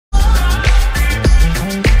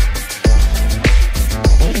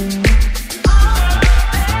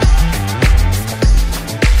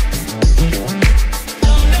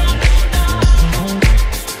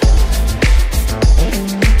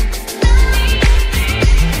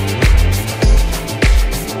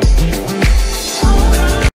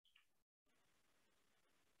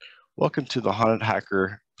Welcome to the Haunted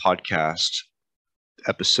Hacker podcast,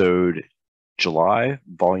 episode July,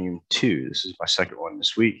 volume 2. This is my second one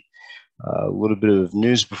this week. A little bit of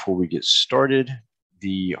news before we get started.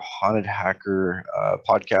 The Haunted Hacker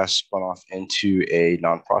podcast spun off into a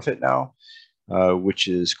nonprofit now, which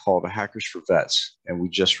is called Hackers for Vets. And we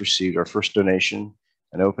just received our first donation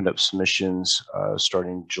and opened up submissions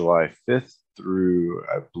starting July 5th through,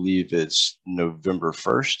 I believe it's November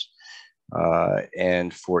 1st.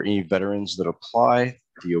 And for any veterans that apply,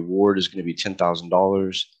 the award is going to be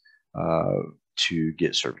 $10,000 to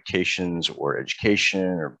get certifications or education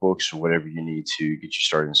or books or whatever you need to get you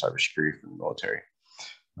started in cybersecurity for the military.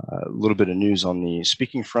 A little bit of news on the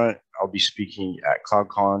speaking front. I'll be speaking at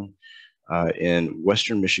CloudCon in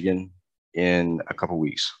Western Michigan in a couple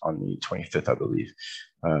weeks on the 25th, I believe.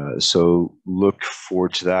 So look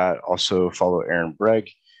forward to that. Also follow Aaron Bregg.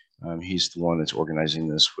 He's the one that's organizing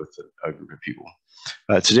this with a group of people.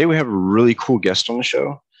 Today we have a really cool guest on the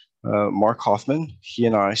show, Mark Hofmann. He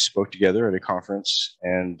and I spoke together at a conference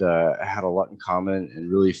and had a lot in common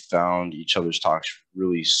and really found each other's talks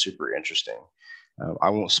really super interesting.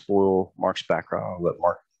 I won't spoil Mark's background. I'll let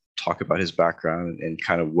Mark talk about his background and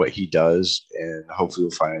kind of what he does, and hopefully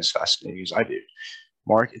you'll find it as fascinating as I do.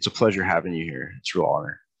 Mark, it's a pleasure having you here. It's a real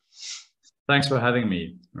honor. Thanks for having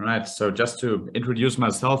me. All right, so just to introduce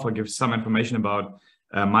myself, I'll give some information about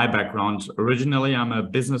my background. Originally, I'm a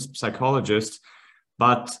business psychologist,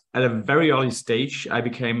 but at a very early stage, I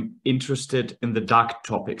became interested in the dark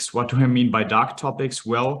topics. What do I mean by dark topics?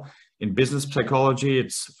 Well, in business psychology,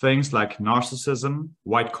 it's things like narcissism,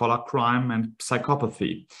 white-collar crime, and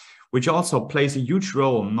psychopathy, which also plays a huge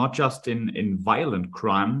role, not just in violent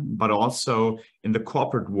crime, but also in the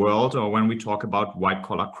corporate world, or when we talk about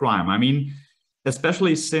white-collar crime. I mean,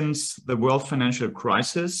 especially since the world financial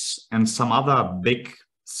crisis and some other big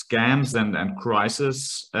scams and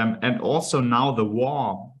crises, and also now the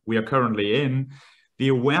war we are currently in, the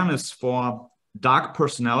awareness for dark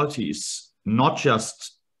personalities, not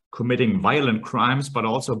just committing violent crimes, but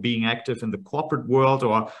also being active in the corporate world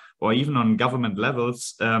or even on government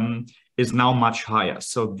levels, is now much higher.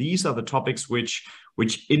 So these are the topics which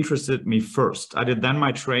interested me first. I did then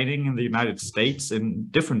my training in the United States, in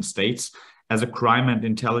different states, as a crime and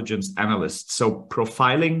intelligence analyst. So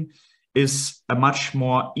profiling is a much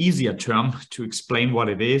more easier term to explain what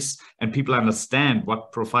it is, and people understand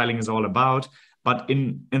what profiling is all about. But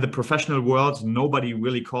in the professional world, nobody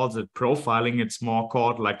really calls it profiling. It's more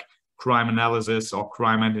called like crime analysis or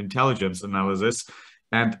crime and intelligence analysis.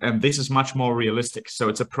 And this is much more realistic. So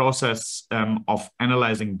it's a process of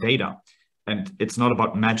analyzing data. And it's not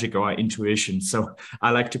about magic or intuition. So I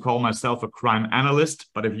like to call myself a crime analyst.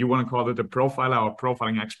 But if you want to call it a profiler or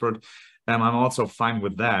profiling expert, I'm also fine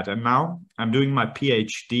with that. And now I'm doing my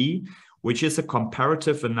PhD, which is a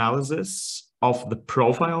comparative analysis of the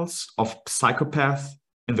profiles of psychopaths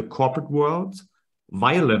in the corporate world,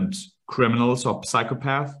 violent criminals or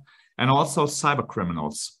psychopaths, and also cyber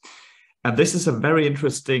criminals. And this is a very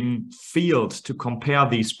interesting field to compare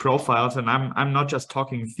these profiles. And I'm not just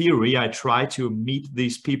talking theory. I try to meet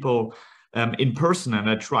these people in person, and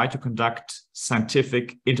I try to conduct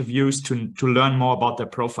scientific interviews to learn more about their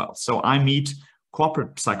profiles. So I meet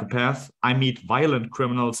corporate psychopaths, I meet violent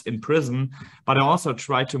criminals in prison, but I also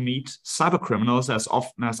try to meet cyber criminals as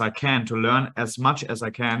often as I can to learn as much as I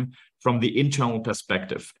can from the internal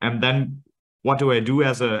perspective. And then what do I do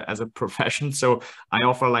as a profession? So I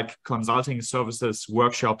offer like consulting services,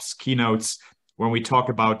 workshops, keynotes when we talk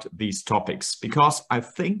about these topics, because I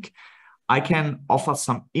think I can offer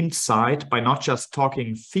some insight by not just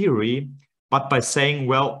talking theory, but by saying,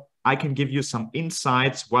 well, I can give you some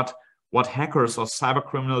insights, what hackers or cyber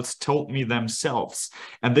criminals told me themselves.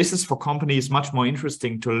 And this is for companies much more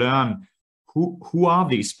interesting to learn who are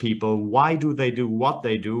these people, why do they do what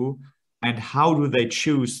they do, and how do they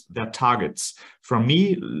choose their targets. For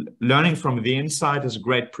me, learning from the inside is a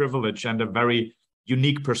great privilege and a very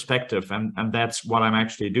unique perspective. And that's what I'm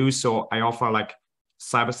actually do. So I offer like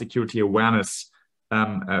cybersecurity awareness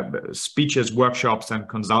speeches, workshops, and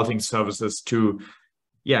consulting services to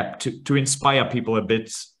inspire people a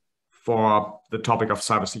bit for the topic of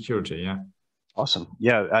cybersecurity. Yeah. Awesome.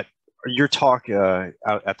 Yeah. Your talk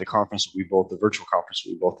out at the conference the virtual conference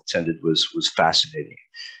we both attended was fascinating.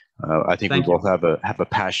 I think we both have a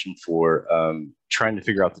passion for trying to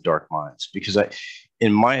figure out the dark minds, because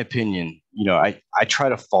in my opinion, I try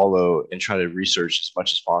to follow and try to research as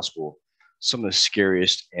much as possible some of the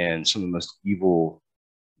scariest and some of the most evil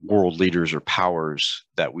world leaders or powers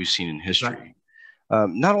that we've seen in history. Right.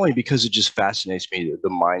 Not only because it just fascinates me, the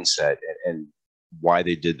mindset and why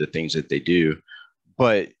they did the things that they do,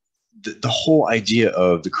 but the whole idea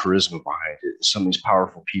of the charisma behind it, some of these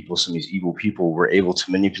powerful people, some of these evil people were able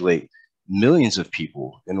to manipulate millions of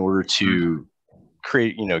people in order to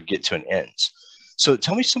create, get to an end. So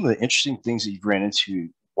tell me some of the interesting things that you've ran into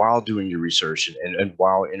while doing your research and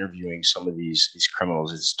while interviewing some of these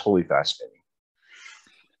criminals. It's totally fascinating.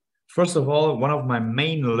 First of all, one of my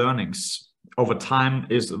main learnings over time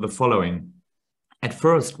is the following. At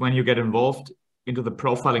first, when you get involved into the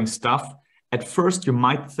profiling stuff, at first you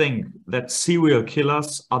might think that serial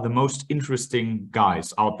killers are the most interesting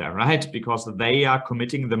guys out there, right? Because they are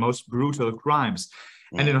committing the most brutal crimes.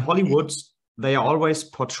 And in Hollywood, they are always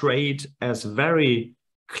portrayed as very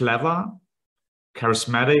clever,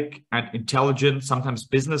 charismatic, and intelligent, sometimes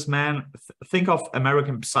businessmen. Think of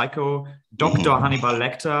American Psycho, Dr. Hannibal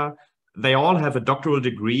Lecter. They all have a doctoral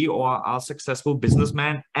degree or are successful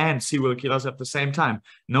businessmen and serial killers at the same time.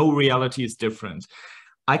 No reality is different.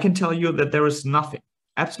 I can tell you that there is nothing,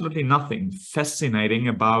 absolutely nothing fascinating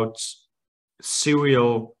about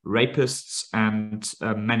serial rapists and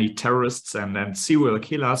many terrorists and serial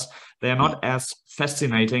killers. They are not as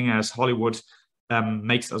fascinating as Hollywood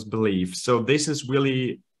makes us believe. So this is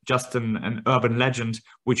really just an urban legend,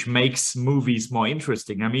 which makes movies more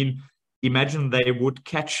interesting. I mean, imagine they would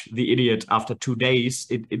catch the idiot after 2 days.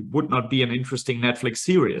 It would not be an interesting Netflix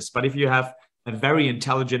series. But if you have a very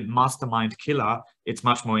intelligent mastermind killer, it's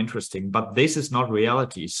much more interesting. But this is not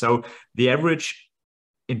reality. So the average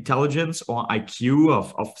intelligence or IQ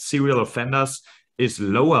of serial offenders is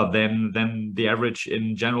lower than the average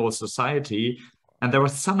in general society. And there are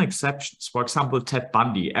some exceptions. For example, Ted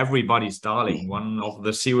Bundy, everybody's darling, one of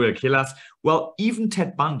the serial killers. Well, even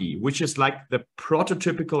Ted Bundy, which is like the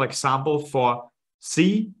prototypical example for,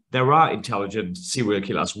 see, there are intelligent serial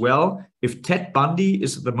killers. Well, if Ted Bundy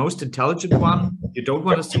is the most intelligent one, you don't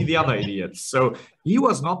want to see the other idiots. So he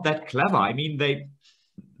was not that clever. I mean,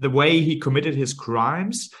 the way he committed his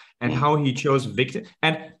crimes and how he chose victims.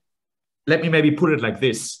 And let me maybe put it like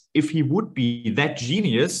this. If he would be that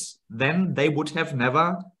genius, then they would have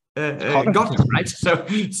never got him, right?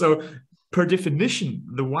 So per definition,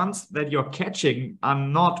 the ones that you're catching are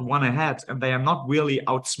not one ahead, and they are not really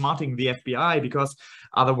outsmarting the FBI, because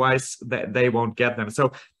otherwise they won't get them.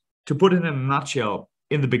 So to put it in a nutshell,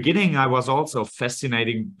 in the beginning, I was also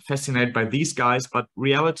fascinated by these guys, but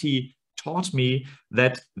reality taught me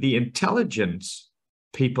that the intelligent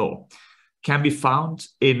people can be found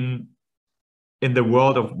in the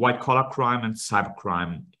world of white-collar crime and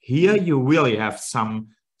cybercrime. Here you really have some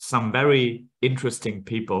very interesting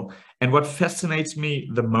people. And what fascinates me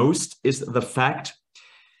the most is the fact,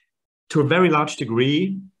 to a very large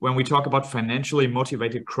degree, when we talk about financially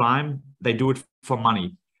motivated crime, they do it for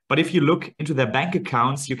money. But if you look into their bank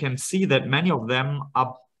accounts, you can see that many of them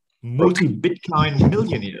are multi-Bitcoin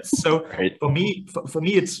millionaires. So for me,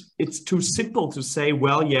 it's too simple to say,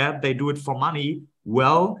 well, yeah, they do it for money.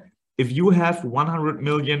 Well, if you have 100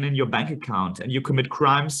 million in your bank account and you commit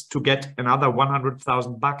crimes to get another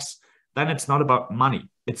 100,000 bucks, then it's not about money.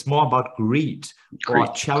 It's more about greed or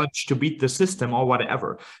challenge to beat the system or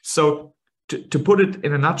whatever. So to put it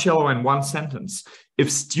in a nutshell or in one sentence,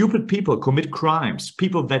 if stupid people commit crimes,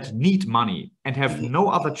 people that need money and have no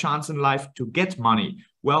other chance in life to get money,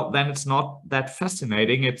 well, then it's not that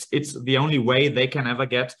fascinating. It's the only way they can ever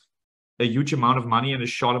get a huge amount of money in a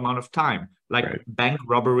short amount of time, like bank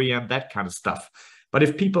robbery and that kind of stuff. But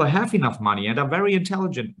if people have enough money and are very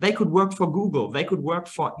intelligent, they could work for Google, they could work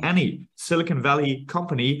for any Silicon Valley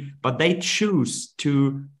company, but they choose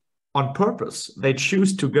to, on purpose, they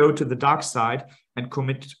choose to go to the dark side and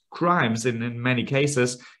commit crimes in many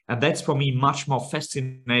cases. And that's for me much more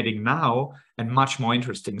fascinating now and much more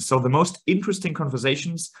interesting. So the most interesting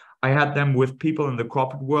conversations, I had them with people in the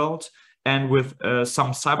corporate world and with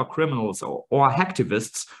some cyber criminals or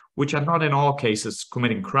hacktivists, which are not in all cases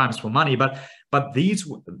committing crimes for money, but these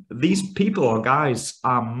people or guys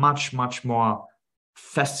are much more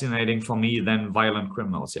fascinating for me than violent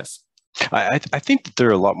criminals. Yes, I think that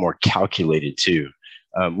they're a lot more calculated too.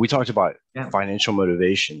 We talked about financial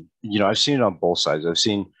motivation. I've seen it on both sides. I've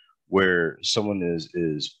seen where someone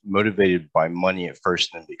is motivated by money at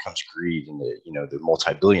first, and then becomes greed, and they're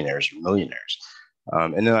multi-billionaires or millionaires.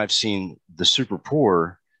 And then I've seen the super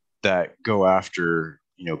poor that go after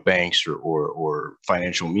banks or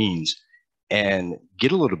financial means and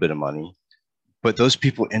get a little bit of money, but those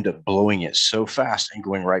people end up blowing it so fast and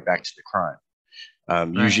going right back to the crime.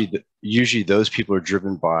 Usually those people are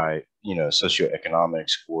driven by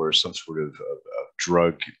socioeconomics or some sort of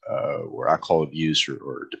drug or alcohol abuse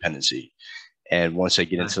or dependency. And once they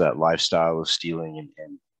get into that lifestyle of stealing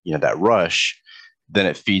and that rush, then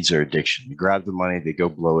it feeds their addiction. They grab the money, they go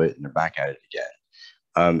blow it, and they're back at it again.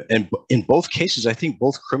 And in both cases, I think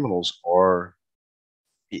both criminals are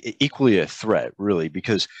equally a threat, really,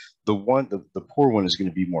 because the poor one is going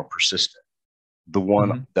to be more persistent. The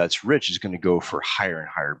one that's rich is going to go for higher and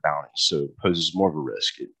higher bounties, so it poses more of a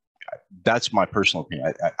risk. That's my personal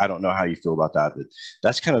opinion. I don't know how you feel about that, but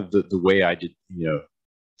that's kind of the way I did,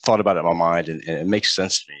 thought about it in my mind, and it makes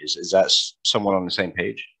sense to me. Is that someone on the same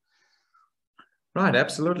page? Right,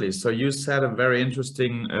 absolutely. So you said a very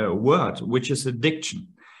interesting word, which is addiction.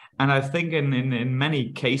 And I think in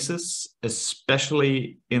many cases,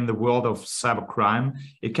 especially in the world of cybercrime,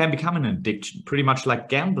 it can become an addiction, pretty much like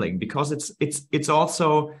gambling, because it's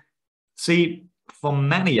also, see, for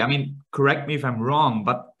many, I mean, correct me if I'm wrong,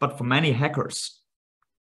 but for many hackers,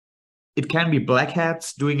 it can be black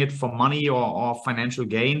hats doing it for money or financial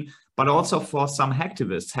gain, but also for some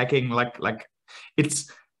hacktivists hacking like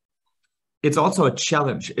it's also a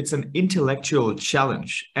challenge. It's an intellectual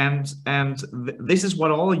challenge, and this is what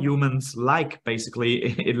all humans like.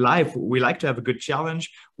 Basically, in life, we like to have a good challenge.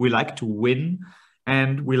 We like to win,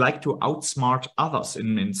 and we like to outsmart others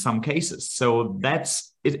in some cases. So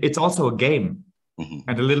that's it, it's also a game,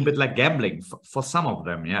 and a little bit like gambling for some of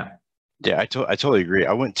them. Yeah. Yeah, I totally agree.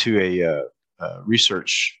 I went to a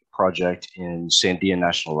research project in Sandia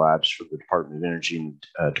National Labs for the Department of Energy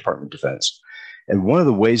and Department of Defense. And one of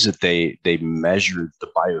the ways that they measured the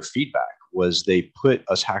biofeedback was they put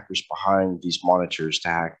us hackers behind these monitors to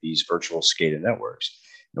hack these virtual SCADA networks.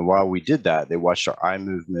 And while we did that, they watched our eye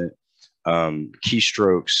movement,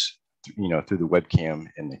 keystrokes, through the webcam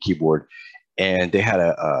and the keyboard. And they had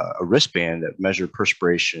a wristband that measured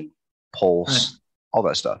perspiration, pulse, all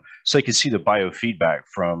that stuff. So they could see the biofeedback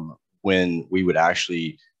from when we would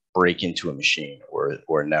actually break into a machine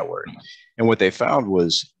or a network. And what they found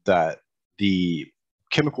was that the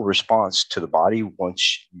chemical response to the body,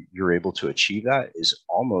 once you're able to achieve that, is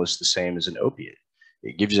almost the same as an opiate.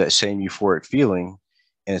 It gives you that same euphoric feeling,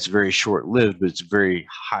 and it's very short-lived, but it's very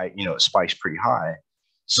high, it spikes pretty high.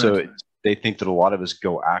 So they think that a lot of us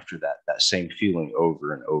go after that same feeling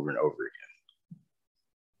over and over and over again.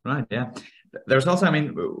 Right, yeah. There's also, I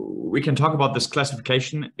mean, we can talk about this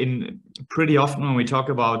classification in pretty often when we talk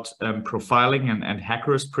about profiling and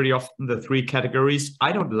hackers, pretty often the three categories.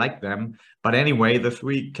 I don't like them, but anyway, the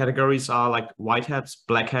three categories are like white hats,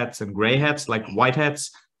 black hats, and gray hats. Like white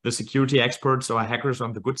hats, the security experts or hackers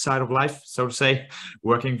on the good side of life, so to say,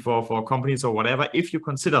 working for companies or whatever, if you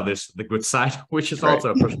consider this the good side, which is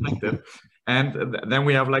also a perspective. And then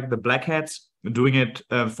we have like the black hats doing it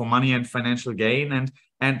for money and financial gain.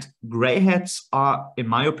 And gray hats are, in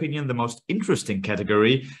my opinion, the most interesting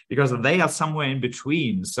category because they are somewhere in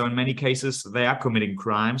between. So in many cases, they are committing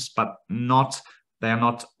crimes, but they are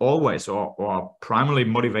not always or primarily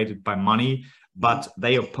motivated by money, but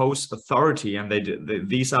they oppose authority, and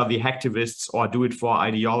these are the hacktivists or do it for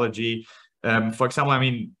ideology. For example, I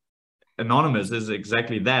mean, Anonymous is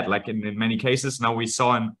exactly that. Like in many cases, now we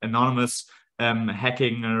saw an Anonymous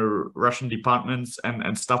hacking Russian departments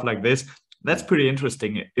and stuff like this. That's pretty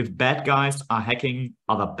interesting. If bad guys are hacking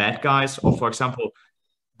other bad guys, or for example,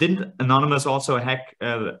 didn't Anonymous also hack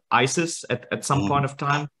ISIS at some point of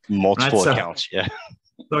time? Multiple accounts, yeah.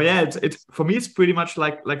 So yeah, it's for me, it's pretty much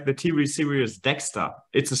like the TV series Dexter.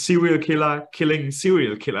 It's a serial killer killing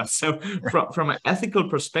serial killer. So from an ethical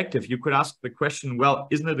perspective, you could ask the question, well,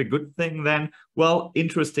 isn't it a good thing then? Well,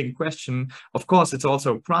 interesting question. Of course, it's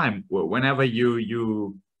also a crime. Whenever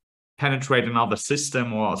you penetrate another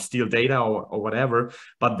system or steal data or whatever,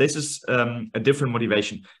 but this is a different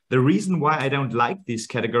motivation. The reason why I don't like these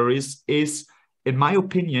categories is, in my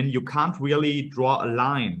opinion, you can't really draw a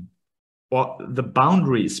line, or the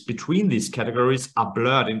boundaries between these categories are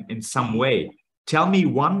blurred in some way. Tell me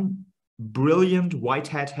one brilliant white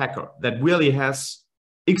hat hacker that really has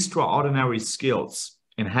extraordinary skills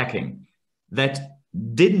in hacking that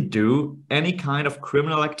didn't do any kind of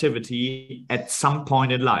criminal activity at some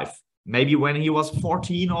point in life. Maybe when he was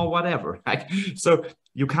 14 or whatever. So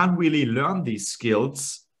you can't really learn these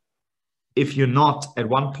skills if you're not, at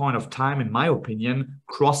one point of time, in my opinion,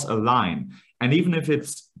 cross a line. And even if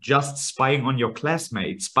it's just spying on your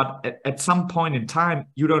classmates, but at some point in time,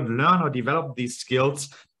 you don't learn or develop these skills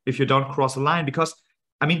if you don't cross a line. Because,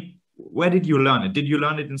 I mean, where did you learn it? Did you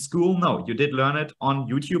learn it in school? No, you did learn it on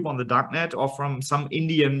YouTube, on the darknet, or from some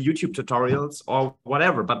Indian YouTube tutorials or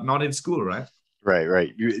whatever, but not in school, right?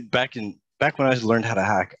 Right. Back when I learned how to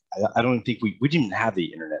hack, I don't think we didn't have the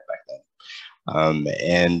internet back then,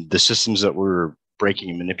 and the systems that we're breaking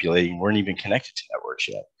and manipulating weren't even connected to networks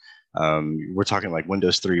yet. We're talking like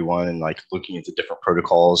Windows 3.1 and like looking at the different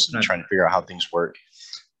protocols and trying to figure out how things work.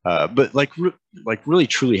 But like really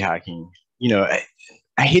truly hacking, I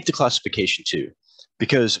hate the classification too,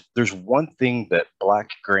 because there's one thing that black,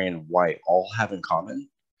 gray, and white all have in common,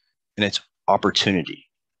 and it's opportunity.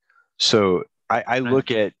 So I Right.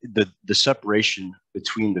 look at the separation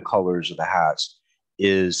between the colors of the hats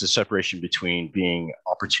is the separation between being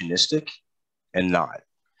opportunistic and not.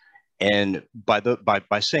 And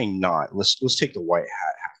by saying not, let's take the white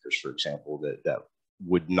hat hackers for example that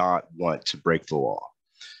would not want to break the law.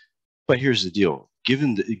 But here's the deal: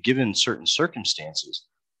 given certain circumstances,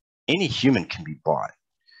 any human can be bought.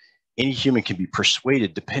 Any human can be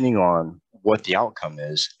persuaded depending on what the outcome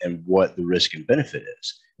is and what the risk and benefit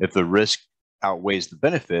is. If the risk outweighs the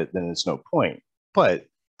benefit, then it's no point. But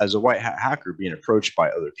as a white hat hacker being approached by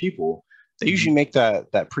other people, they usually make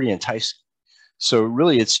that pretty enticing. So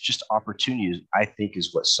really, it's just opportunity, I think,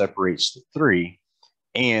 is what separates the three,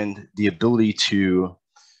 and the ability to.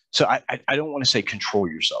 So I don't want to say control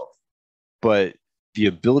yourself, but the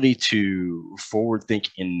ability to forward think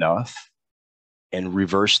enough and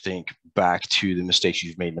reverse think back to the mistakes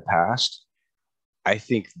you've made in the past. I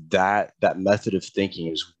think that method of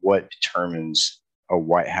thinking is what determines a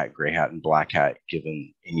white hat, gray hat, and black hat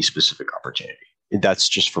given any specific opportunity. That's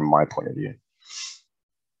just from my point of view.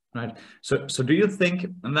 Right. So do you think,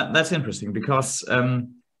 and that's interesting because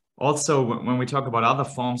also when we talk about other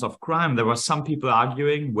forms of crime, there were some people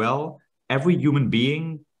arguing, well, every human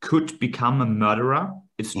being could become a murderer.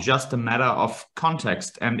 It's just a matter of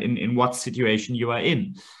context and in what situation you are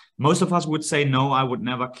in. Most of us would say, no, I would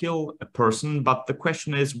never kill a person. But the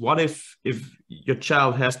question is, what if your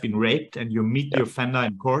child has been raped and you meet the offender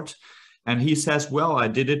in court and he says, well, I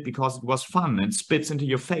did it because it was fun, and spits into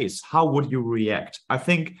your face? How would you react? I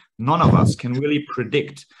think none of us can really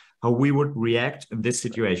predict how we would react in this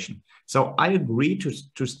situation. So I agree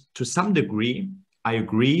to some degree. I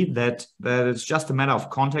agree that it's just a matter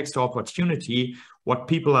of context or opportunity, what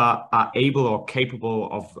people are able or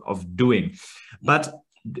capable of doing. But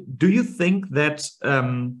do you think that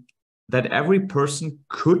that every person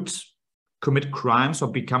could commit crimes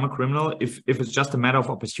or become a criminal if it's just a matter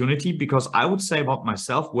of opportunity? Because I would say about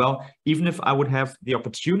myself, well, even if I would have the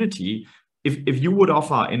opportunity, if you would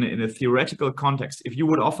offer in a theoretical context, if you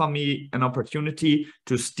would offer me an opportunity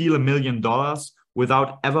to steal $1 million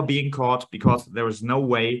without ever being caught because there is no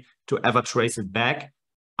way to ever trace it back,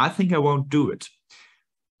 I think I won't do it.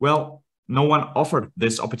 Well, no one offered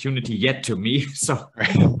this opportunity yet to me. So,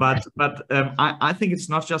 but I think it's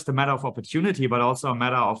not just a matter of opportunity, but also a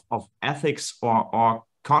matter of ethics or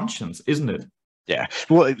conscience, isn't it? Yeah.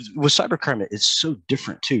 Well, with cybercrime, it's so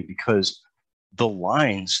different too, because the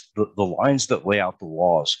lines that lay out the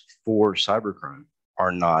laws for cybercrime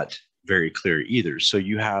are not very clear either. So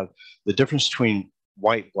you have the difference between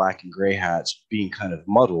white, black, and gray hats being kind of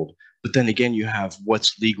muddled. But then again, you have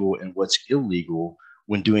what's legal and what's illegal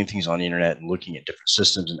when doing things on the internet and looking at different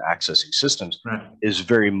systems and accessing systems, right, is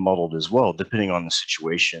very muddled as well, depending on the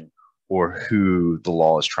situation or who the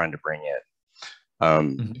law is trying to bring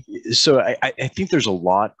in. So I think there's a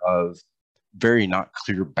lot of very not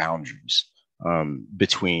clear boundaries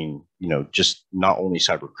between, just not only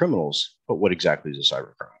cyber criminals, but what exactly is a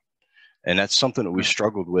cyber crime. And that's something that we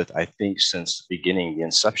struggled with, I think, since the beginning, the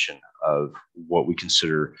inception of what we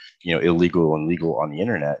consider, illegal and legal on the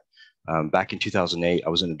internet. Back in 2008, I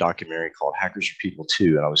was in a documentary called Hackers Are People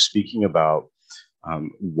Too, and I was speaking about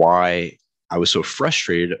why I was so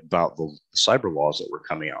frustrated about the cyber laws that were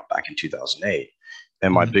coming out back in 2008.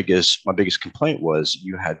 And my biggest complaint was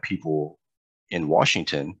you had people in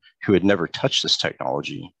Washington who had never touched this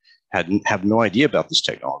technology, have no idea about this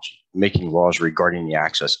technology, making laws regarding the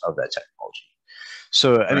access of that technology.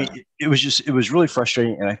 So, I mean, it was really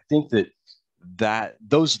frustrating. And I think that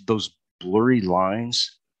those blurry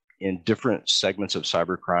lines in different segments of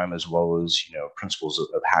cybercrime, as well as, principles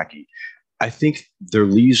of hacking, I think there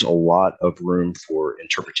leaves a lot of room for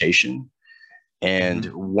interpretation. And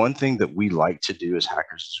one thing that we like to do as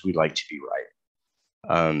hackers is we like to be right.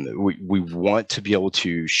 We want to be able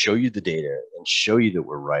to show you the data and show you that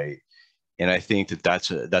we're right. And I think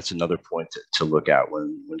that's another point to look at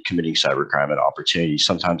when committing cybercrime and opportunity.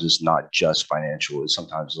 Sometimes it's not just financial. It's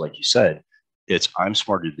sometimes, like you said, it's I'm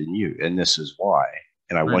smarter than you, and this is why.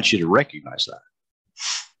 And I want you to recognize that.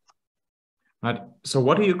 Right. So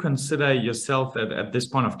what do you consider yourself at this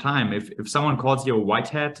point of time? If someone calls you a white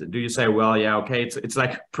hat, do you say, well, yeah, okay, it's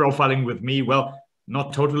like profiling with me? Well,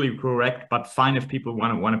 not totally correct, but fine if people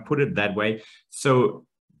want to put it that way. So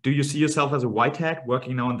do you see yourself as a white hat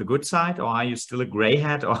working now on the good side, or are you still a gray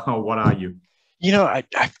hat, or what are you? I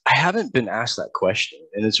haven't been asked that question,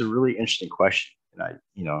 and it's a really interesting question. And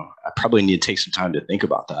I probably need to take some time to think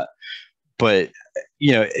about that. But,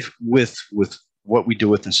 if with what we deal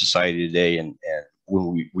with in society today, and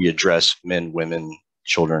when we address men, women,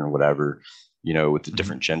 children, whatever, with the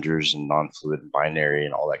different genders and non-fluid and binary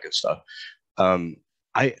and all that good stuff.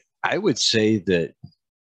 I would say that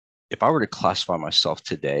if I were to classify myself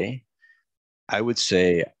today, I would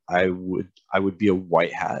say I would be a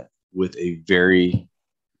white hat with a very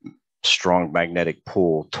strong magnetic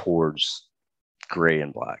pull towards gray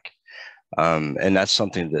and black. And that's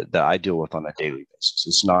something that I deal with on a daily basis.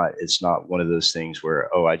 It's not one of those things where,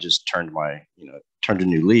 oh, I just turned a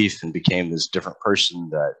new leaf and became this different person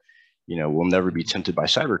that, will never be tempted by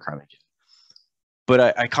cybercrime again.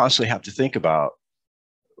 But I constantly have to think about,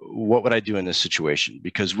 what would I do in this situation?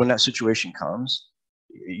 Because when that situation comes,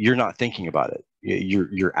 you're not thinking about it.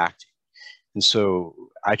 You're acting. And so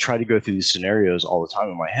I try to go through these scenarios all the time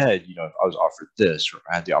in my head. If I was offered this, or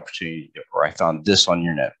I had the opportunity, or I found this on the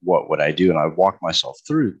internet, what would I do? And I walk myself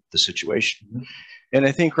through the situation. Mm-hmm. And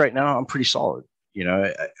I think right now I'm pretty solid.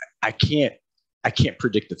 I can't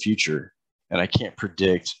predict the future, and I can't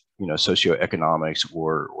predict, socioeconomics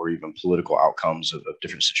or even political outcomes of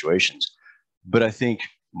different situations. But I think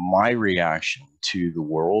my reaction to the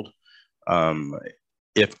world,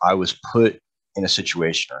 if I was put in a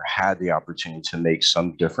situation or had the opportunity to make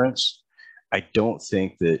some difference, I don't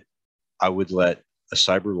think that I would let a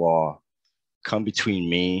cyber law come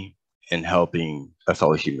between me and helping a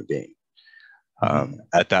fellow human being.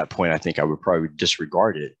 At that point, I think I would probably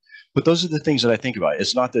disregard it. But those are the things that I think about.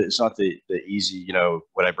 It's not the easy,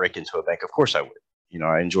 would I break into a bank? Of course I would.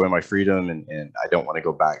 I enjoy my freedom and I don't want to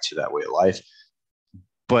go back to that way of life.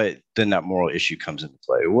 But then that moral issue comes into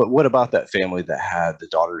play. What about that family that had the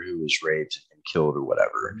daughter who was raped and killed or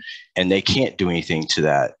whatever, and they can't do anything to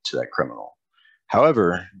that criminal?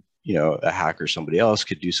 However, a hacker or somebody else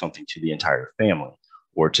could do something to the entire family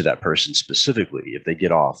or to that person specifically. If they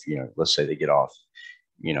get off, let's say they get off,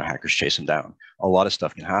 hackers chase them down. A lot of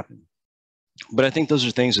stuff can happen. But I think those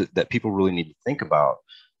are things that people really need to think about,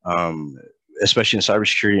 especially in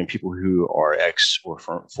cybersecurity and people who are ex or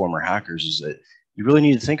former hackers, is that you really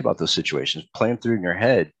need to think about those situations, play them through in your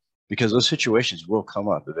head, because those situations will come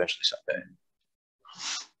up eventually someday.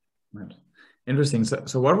 Right. Interesting.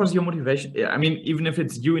 So what was your motivation? I mean, even if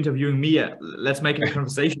it's you interviewing me, let's make it a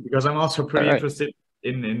conversation, because I'm also pretty interested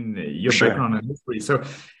in your background and history. So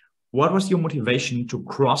what was your motivation to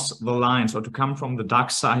cross the lines or to come from the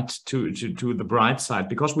dark side to the bright side?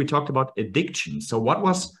 Because we talked about addiction. So what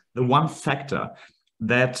was the one factor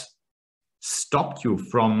that stopped you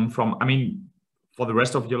from I mean, for the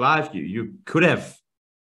rest of your life, you could have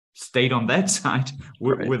stayed on that side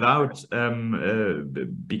without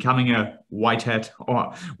becoming a white hat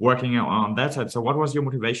or working on that side. So what was your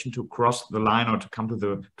motivation to cross the line or to come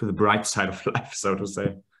to the bright side of life, so to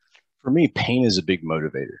say? For me, pain is a big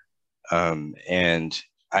motivator. And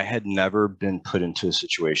I had never been put into a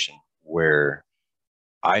situation where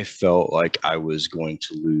I felt like I was going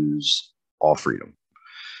to lose all freedom.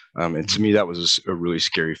 And to me, that was a really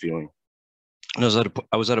scary feeling. And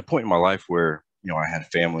I was at a point in my life where, I had a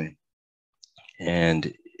family,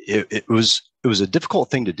 and it was a difficult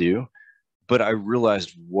thing to do, but I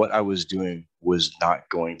realized what I was doing was not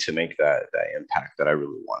going to make that impact that I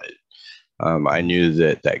really wanted. I knew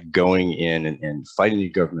that going in and fighting the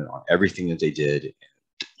government on everything that they did,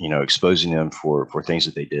 exposing them for things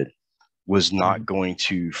that they did, was not going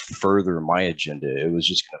to further my agenda. It was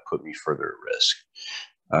just going to put me further at risk.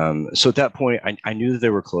 So at that point, I knew that they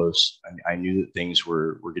were close. I knew that things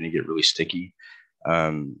were going to get really sticky.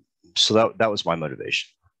 So that was my motivation.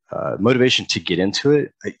 Motivation to get into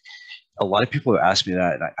it. A lot of people have asked me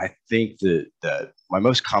that, and I think that my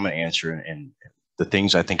most common answer and the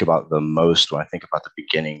things I think about the most when I think about the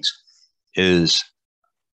beginnings is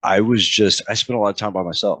I spent a lot of time by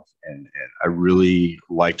myself, and I really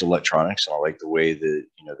liked electronics, and I liked the way that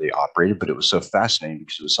they operated, but it was so fascinating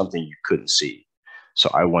because it was something you couldn't see. So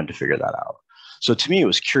I wanted to figure that out. So to me, it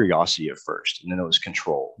was curiosity at first, and then it was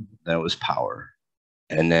control, then it was power,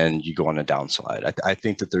 and then you go on a downside. I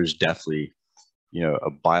think that there's definitely, a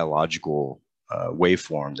biological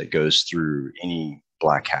waveform that goes through any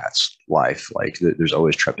black hat's life. Like there's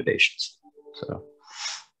always trepidations. So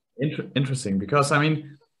interesting, because I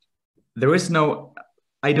mean, there is no,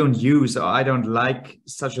 I don't use or I don't like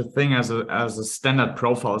such a thing as a standard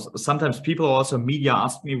profile. Sometimes people, also media,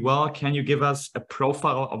 ask me, well, can you give us a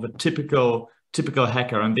profile of a typical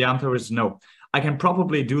hacker? And the answer is no. I can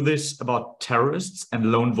probably do this about terrorists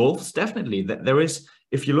and lone wolves. Definitely, there is.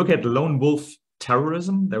 If you look at lone wolf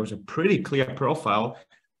terrorism, there is a pretty clear profile.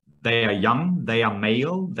 They are young, they are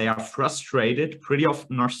male, they are frustrated, pretty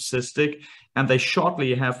often narcissistic, and they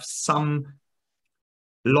shortly have some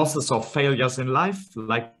losses or failures in life,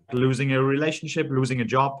 like losing a relationship, losing a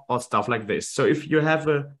job, or stuff like this. So if you have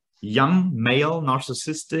a young, male,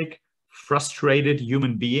 narcissistic, frustrated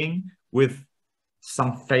human being with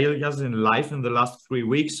some failures in life in the last 3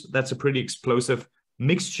 weeks. That's a pretty explosive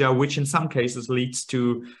mixture, which in some cases leads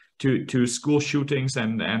to school shootings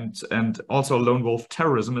and also lone wolf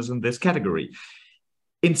terrorism is in this category.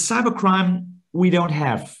 In cybercrime, we don't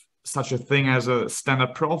have such a thing as a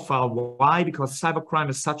standard profile. Why? Because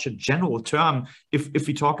cybercrime is such a general term. If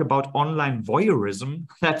we talk about online voyeurism,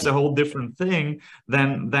 that's a whole different thing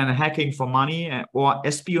than hacking for money or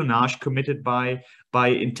espionage committed by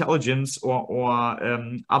intelligence or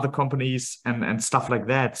other companies and stuff like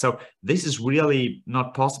that. So this is really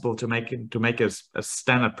not possible to make a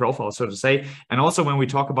standard profile, so to say. And also when we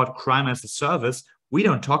talk about crime as a service, we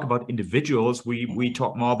don't talk about individuals. We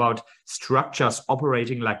talk more about structures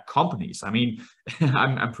operating like companies. I mean,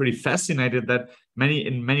 I'm pretty fascinated that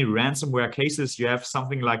in many ransomware cases, you have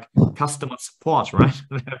something like customer support, right?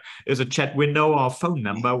 There's a chat window or a phone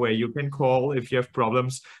number where you can call if you have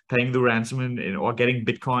problems paying the ransom or getting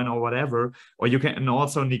Bitcoin or whatever, or you can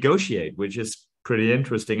also negotiate, which is pretty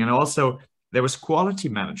interesting. And also there was quality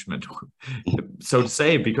management, so to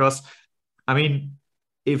say, because I mean,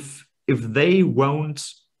 if they won't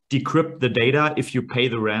decrypt the data if you pay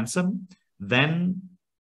the ransom, then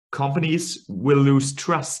companies will lose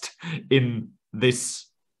trust in this.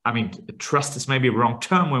 I mean, trust is maybe a wrong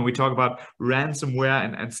term when we talk about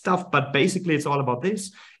ransomware and stuff, but basically it's all about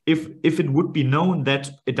this. If it would be known that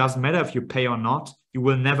it doesn't matter if you pay or not, you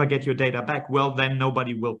will never get your data back, well, then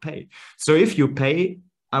nobody will pay. So if you pay,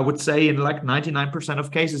 I would say in like 99%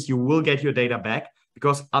 of cases, you will get your data back,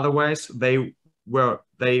 because otherwise they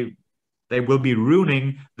will be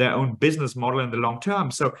ruining their own business model in the long term.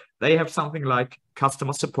 So they have something like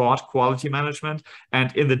customer support, quality management.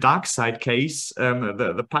 And in the dark side case,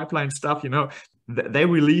 the pipeline stuff, they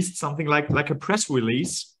released something like a press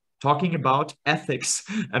release talking about ethics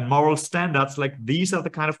and moral standards. Like, these are the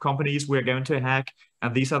kind of companies we're going to hack,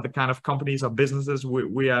 and these are the kind of companies or businesses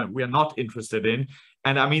we are not interested in.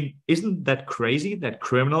 And I mean, isn't that crazy that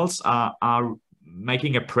criminals are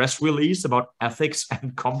making a press release about ethics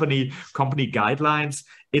and company guidelines?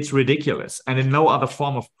 It's ridiculous. And in no other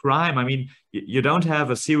form of crime, I mean, you don't have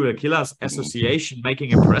a serial killers association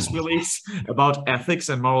making a press release about ethics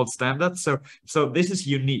and moral standards. So this is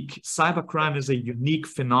unique. Cybercrime is a unique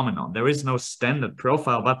phenomenon. There is no standard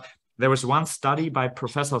profile, but there was one study by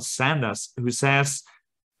Professor Sanders who says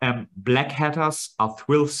black hatters are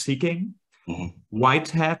thrill seeking, white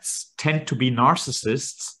hats tend to be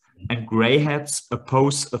narcissists, and gray hats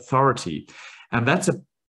oppose authority. And that's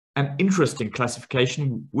an interesting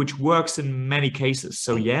classification, which works in many cases.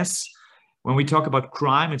 So yes, when we talk about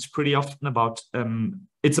crime, it's pretty often about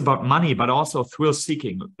it's about money, but also thrill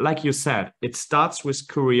seeking. Like you said, it starts with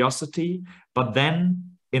curiosity, but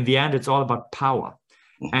then in the end, it's all about power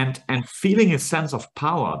and feeling a sense of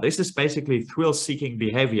power. This is basically thrill seeking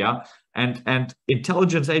behavior, and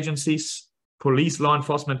intelligence agencies, police, law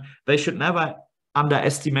enforcement, they should never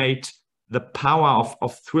underestimate the power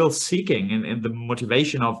of thrill seeking and the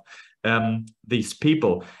motivation of these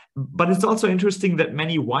people. But it's also interesting that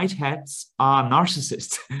many white hats are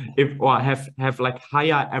narcissists or have like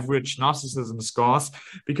higher average narcissism scores,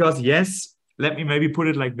 because yes, let me maybe put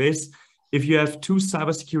it like this: if you have two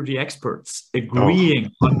cybersecurity experts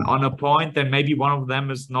agreeing on a point, then maybe one of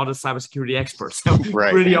them is not a cybersecurity expert. So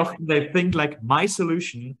right. Pretty often they think like, my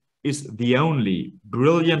solution is the only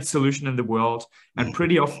brilliant solution in the world. And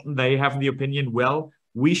pretty often they have the opinion, well,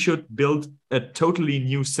 we should build a totally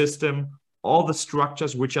new system. All the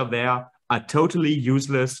structures which are there are totally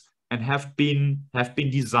useless and have been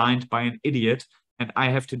designed by an idiot, and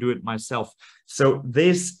I have to do it myself. So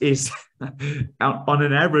this is, on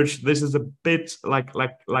an average, this is a bit like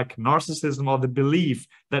narcissism, or the belief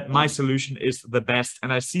that my solution is the best.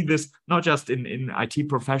 And I see this not just in IT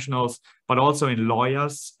professionals, but also in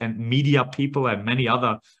lawyers and media people and many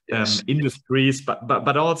other industries,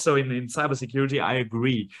 but also in cybersecurity. I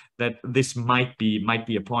agree that this might be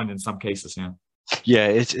a point in some cases. Yeah,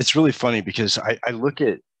 it's really funny, because I look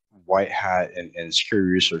at white hat and security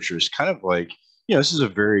researchers kind of like, this is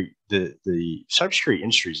the cybersecurity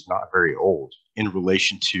industry is not very old in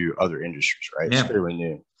relation to other industries, right? It's fairly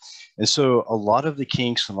new. And so a lot of the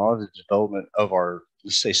kinks and a lot of the development of our,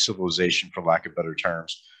 let's say, civilization, for lack of better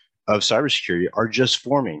terms, of cybersecurity are just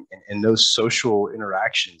forming. And those social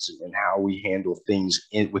interactions and how we handle things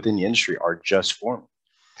within the industry are just forming.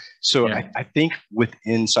 So I think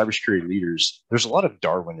within cybersecurity leaders, there's a lot of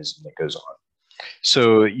Darwinism that goes on.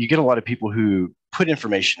 So you get a lot of people who put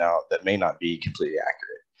information out that may not be completely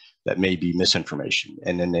accurate, that may be misinformation.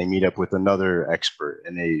 And then they meet up with another expert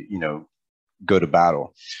and they, go to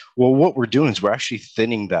battle. Well, what we're doing is we're actually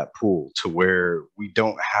thinning that pool to where we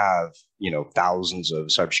don't have, thousands of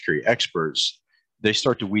cybersecurity experts. They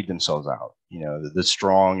start to weed themselves out. The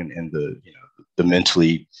strong and the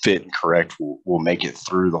mentally fit and correct will make it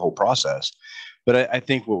through the whole process. But I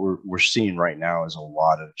think what we're seeing right now is a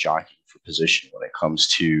lot of jockeying for position when it comes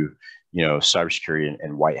to, cybersecurity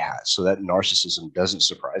and white hats. So that narcissism doesn't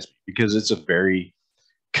surprise me because it's a very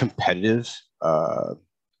competitive,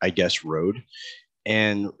 road.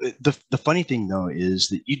 And the funny thing though is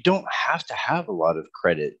that you don't have to have a lot of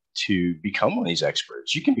credit to become one of these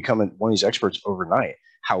experts. You can become one of these experts overnight.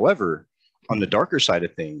 However, on the darker side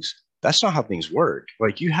of things, that's not how things work.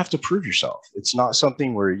 Like, you have to prove yourself. It's not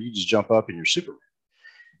something where you just jump up and you're Superman.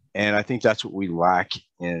 And I think that's what we lack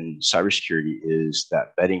in cybersecurity is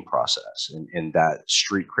that vetting process and that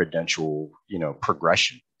street credential,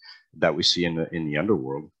 progression that we see in the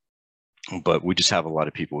underworld. But we just have a lot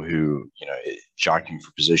of people who, jockeying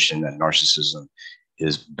for position, and narcissism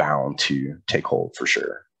is bound to take hold for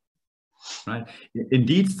sure. Right.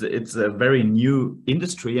 Indeed, it's a very new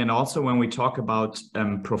industry. And also when we talk about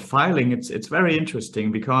profiling, it's very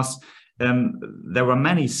interesting because there were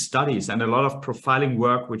many studies and a lot of profiling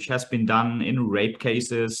work which has been done in rape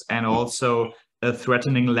cases and also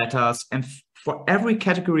threatening letters. And for every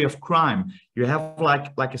category of crime, you have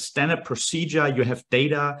like a standard procedure, you have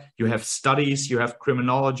data, you have studies, you have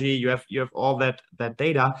criminology, you have all that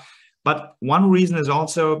data. But one reason is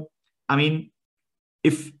also,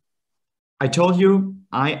 if I told you,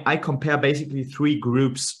 I compare basically three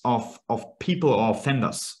groups of people or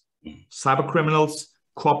offenders: cyber criminals,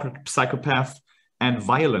 corporate psychopaths, and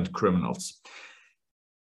violent criminals.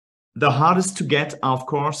 The hardest to get are, of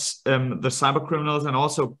course, the cyber criminals and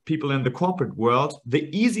also people in the corporate world. The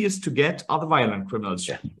easiest to get are the violent criminals.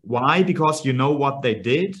 Yeah. Why? Because you know what they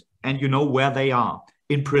did and you know where they are,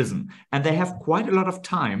 in prison. And they have quite a lot of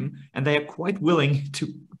time and they are quite willing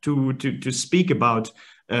to speak about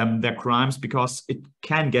their crimes, because it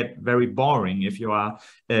can get very boring if you are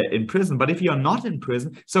in prison. But if you're not in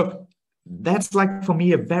prison, so that's like, for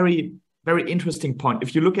me, a very, very interesting point.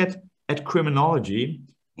 If you look at criminology,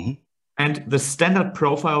 and the standard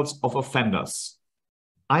profiles of offenders,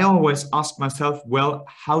 I always ask myself, well,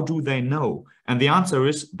 how do they know? And the answer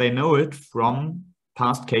is they know it from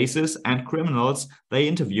past cases and criminals they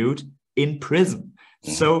interviewed in prison.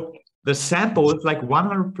 So the sample is like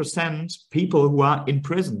 100% people who are in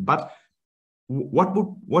prison. But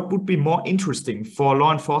what would be more interesting for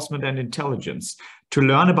law enforcement and intelligence? To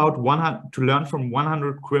learn from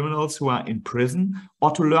 100 criminals who are in prison,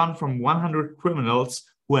 or to learn from 100 criminals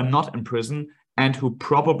who are not in prison and who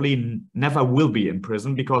probably never will be in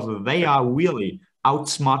prison, because they are really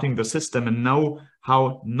outsmarting the system and know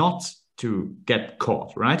how not to get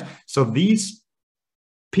caught, right? So these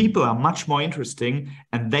people are much more interesting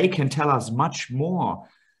and they can tell us much more.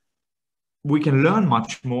 We can learn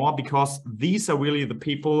much more because these are really the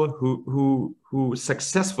people who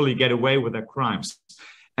successfully get away with their crimes.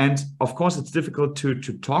 And of course, it's difficult to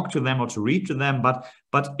talk to them or to read to them.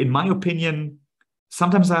 But in my opinion,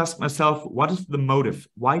 sometimes I ask myself, what is the motive?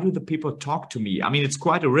 Why do the people talk to me? It's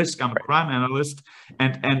quite a risk. I'm a crime analyst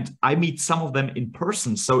and I meet some of them in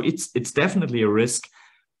person. So it's definitely a risk.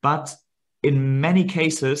 But in many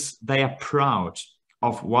cases, they are proud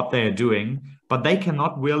of what they are doing, but they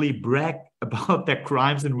cannot really brag about their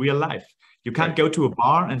crimes in real life. You can't go to a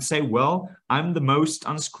bar and say, well, I'm the most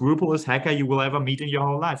unscrupulous hacker you will ever meet in your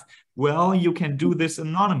whole life. Well, you can do this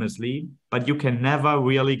anonymously, but you can never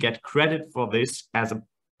really get credit for this as a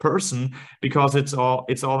person because it's all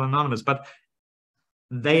anonymous. But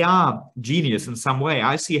they are genius in some way.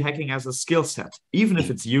 I see hacking as a skill set. Even if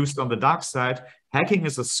it's used on the dark side, hacking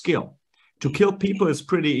is a skill. To kill people is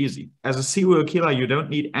pretty easy. As a serial killer, you don't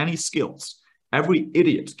need any skills. Every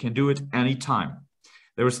idiot can do it anytime.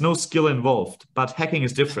 There is no skill involved, but hacking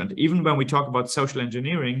is different. Even when we talk about social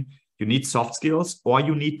engineering, you need soft skills or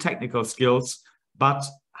you need technical skills, but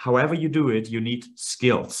however you do it, you need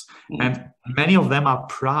skills. And many of them are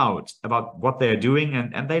proud about what they're doing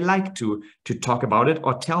and they like to talk about it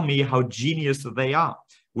or tell me how genius they are,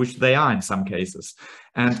 which they are in some cases.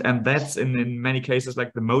 And that's in many cases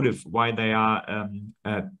like the motive why they are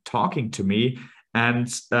talking to me. And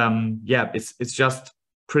it's just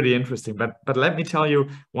pretty interesting. But let me tell you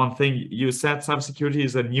one thing. You said cybersecurity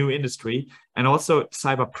is a new industry, and also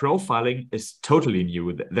cyber profiling is totally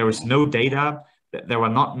new. There is no data. There were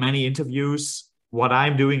not many interviews. What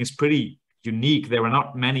I'm doing is pretty unique. There were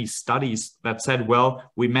not many studies that said,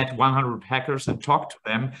 well, we met 100 hackers and talked to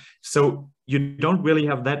them. So you don't really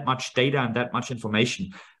have that much data and that much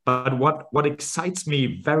information. But what excites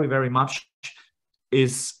me very, very much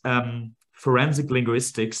is forensic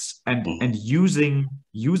linguistics and Mhm. and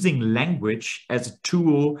using language as a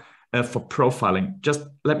tool for profiling. Just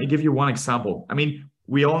let me give you one example. I mean,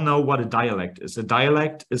 we all know what a dialect is. A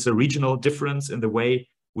dialect is a regional difference in the way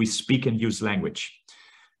we speak and use language.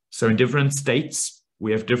 So in different states,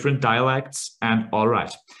 we have different dialects, and all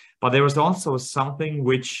right. But there is also something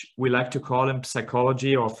which we like to call in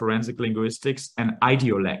psychology or forensic linguistics an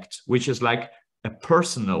idiolect, which is like a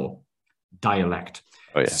personal dialect.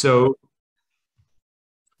 Oh yeah. So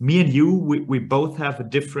me and you, we both have a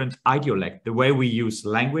different idiolect, the way we use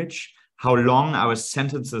language, how long our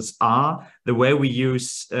sentences are, the way we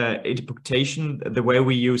use interpretation, the way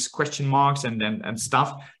we use question marks and stuff,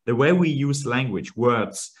 the way we use language,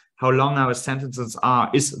 words, how long our sentences are.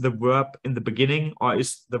 Is the verb in the beginning or is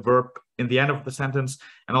the verb in the end of the sentence,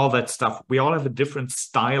 and all that stuff. We all have a different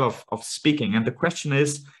style of speaking. And the question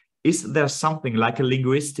is there something like a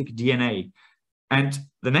linguistic DNA? And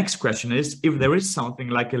the next question is, if there is something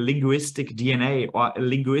like a linguistic DNA or a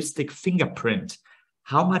linguistic fingerprint,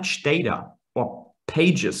 how much data or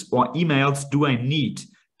pages or emails do I need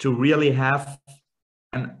to really have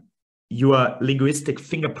your linguistic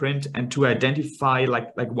fingerprint and to identify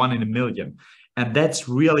like one in a million? And that's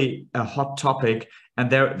really a hot topic. And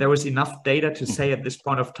there was enough data to say at this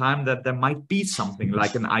point of time that there might be something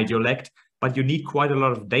like an idiolect, but you need quite a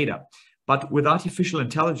lot of data. But with artificial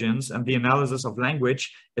intelligence and the analysis of language,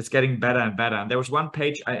 it's getting better and better. And there was one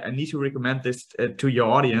page, I need to recommend this to your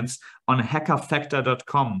audience, on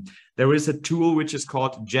hackerfactor.com. There is a tool which is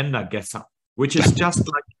called Gender Guesser, which is just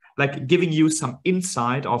like giving you some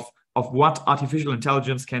insight of what artificial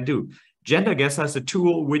intelligence can do. Gender Guesser is a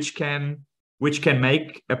tool which can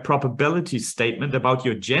make a probability statement about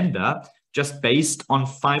your gender just based on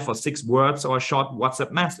 5 or 6 words or a short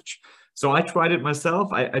WhatsApp message. So I tried it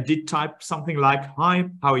myself. I did type something like, "Hi,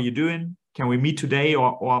 how are you doing? Can we meet today?"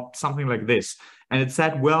 or something like this. And it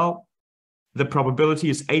said, well, the probability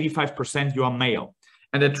is 85% you are male.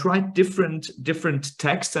 And I tried different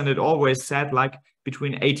texts, and it always said like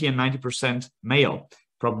between 80 and 90% male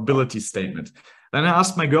probability statement. Then I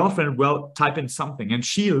asked my girlfriend, well, type in something. And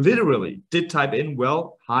she literally did type in,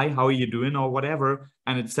 well, "Hi, how are you doing?" or whatever.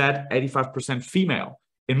 And it said 85% female.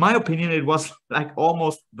 In my opinion, it was like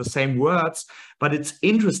almost the same words, but it's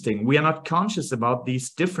interesting. We are not conscious about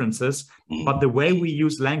these differences, but the way we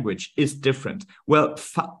use language is different. Well,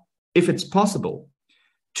 if it's possible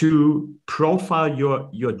to profile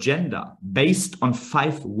your gender based on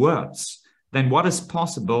 5 words, then what is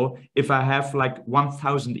possible if I have like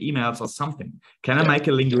 1,000 emails or something? Can I make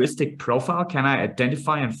a linguistic profile? Can I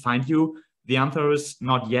identify and find you? The answer is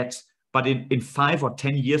not yet. But in 5 or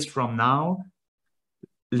 10 years from now,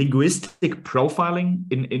 linguistic profiling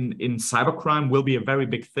in cybercrime will be a very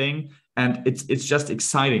big thing, and it's just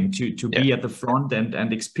exciting to be at the front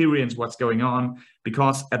and experience what's going on,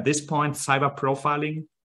 because at this point cyber profiling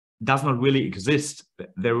does not really exist.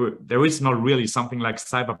 There is not really something like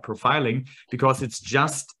cyber profiling, because it's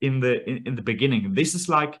just in the beginning. This is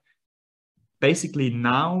like basically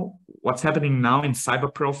now what's happening now in cyber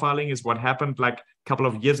profiling is what happened like a couple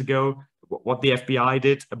of years ago, what the FBI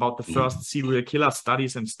did about the first serial killer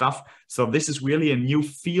studies and stuff. So this is really a new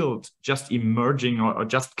field just emerging or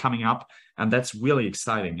just coming up. And that's really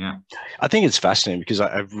exciting. Yeah. I think it's fascinating because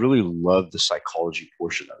I really love the psychology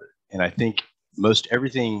portion of it. And I think most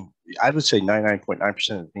everything, I would say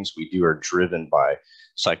 99.9% of the things we do are driven by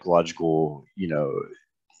psychological,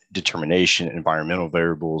 determination, environmental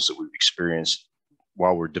variables that we've experienced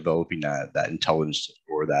while we're developing that intelligence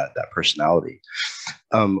or that personality.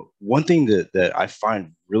 One thing that I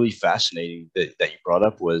find really fascinating that you brought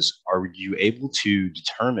up was, are you able to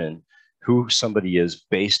determine who somebody is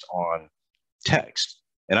based on text?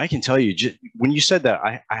 And I can tell you, when you said that,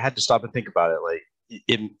 I had to stop and think about it. Like,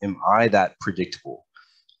 am I that predictable?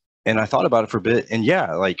 And I thought about it for a bit. And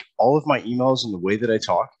yeah, like all of my emails and the way that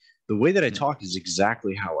I talk is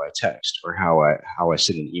exactly how I text or how I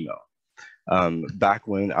send an email. Back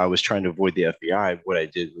when I was trying to avoid the FBI, what I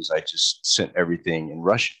did was I just sent everything in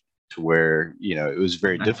Russian, to where, it was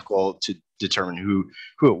very difficult to determine who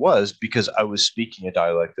it was, because I was speaking a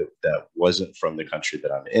dialect that wasn't from the country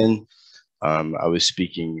that I'm in. I was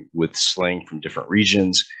speaking with slang from different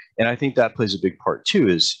regions. And I think that plays a big part too,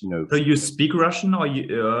 is, So you speak Russian, or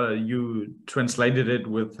you translated it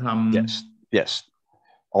with Yes,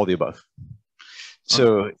 all the above.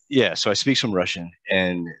 So so I speak some Russian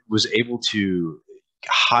and was able to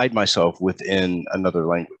hide myself within another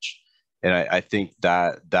language. And I think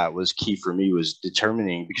that was key for me, was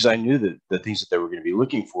determining, because I knew that the things that they were going to be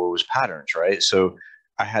looking for was patterns, right? So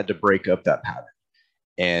I had to break up that pattern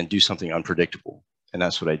and do something unpredictable. And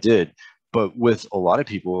that's what I did. But with a lot of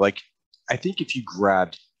people, like, I think if you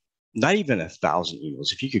grabbed not even 1,000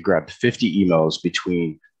 emails, if you could grab 50 emails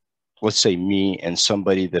between, let's say, me and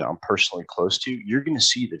somebody that I'm personally close to, you're going to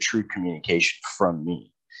see the true communication from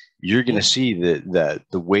me. You're going to see that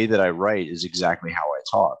the way that I write is exactly how I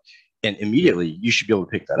talk. And immediately you should be able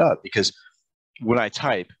to pick that up, because when I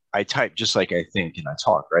type just like I think and I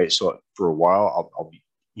talk, right? So for a while, I'll be,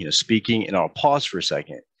 speaking, and I'll pause for a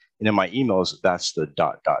second. And in my emails, that's the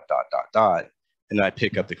dot, dot, dot, dot, dot. And then I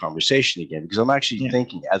pick up the conversation again, because I'm actually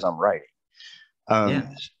thinking as I'm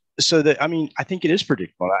writing. So that, I mean, I think it is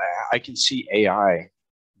predictable. I can see AI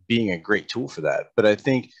being a great tool for that. But I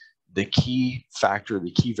think the key factor,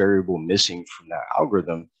 the key variable missing from that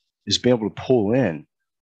algorithm is being able to pull in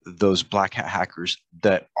those black hat hackers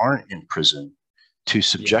that aren't in prison to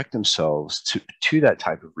subject themselves to that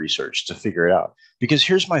type of research to figure it out. Because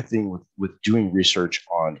here's my thing with doing research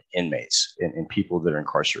on inmates and people that are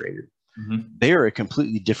incarcerated. They are a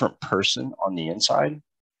completely different person on the inside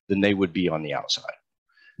than they would be on the outside.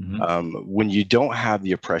 When you don't have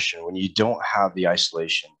the oppression, when you don't have the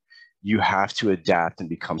isolation, you have to adapt and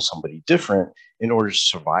become somebody different in order to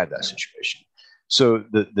survive that situation. So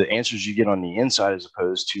the answers you get on the inside as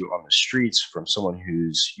opposed to on the streets from someone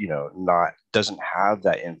who's, doesn't have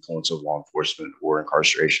that influence of law enforcement or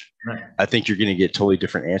incarceration. I think you're going to get totally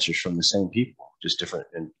different answers from the same people, just different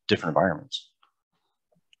in different environments.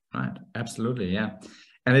 Right. Absolutely. Yeah.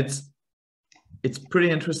 And it's pretty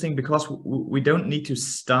interesting because we don't need to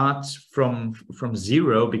start from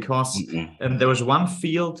zero, because there was one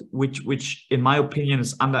field which in my opinion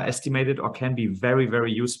is underestimated or can be very,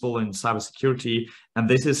 very useful in cybersecurity, and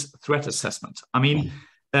this is threat assessment. I mean,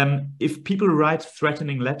 if people write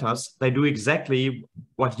threatening letters, they do exactly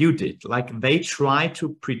what you did. Like, they try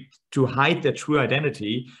to hide their true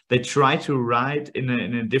identity. They try to write in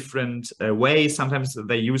a different way. Sometimes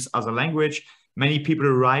they use other language. Many people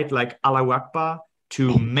write like Allahu Akbar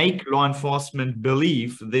to make law enforcement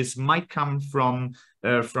believe this might come from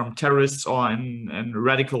terrorists or in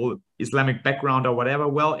radical Islamic background or whatever.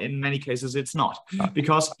 Well, in many cases, it's not,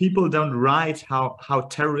 because people don't write how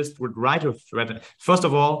terrorists would write a threat. First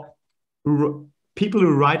of all, people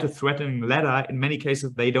who write a threatening letter, in many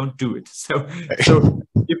cases, they don't do it. So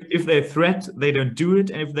if they threat, they don't do it.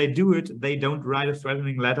 And if they do it, they don't write a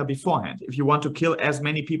threatening letter beforehand. If you want to kill as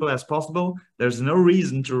many people as possible, there's no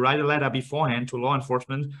reason to write a letter beforehand to law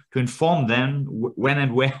enforcement to inform them when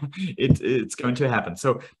and where it's going to happen.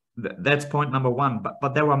 So that's point number one.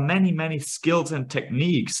 But there are many, many skills and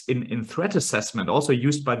techniques in threat assessment, also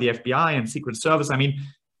used by the FBI and Secret Service. I mean,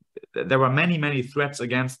 there are many, many threats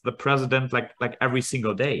against the president, like every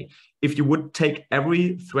single day. If you would take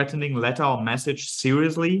every threatening letter or message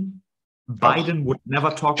seriously, Biden would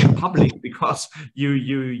never talk in public, because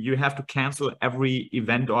you have to cancel every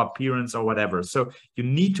event or appearance or whatever. So you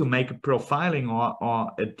need to make a profiling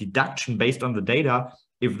or a deduction based on the data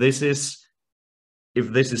if this is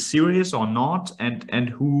serious or not, and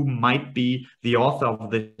who might be the author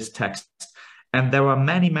of this text. And there are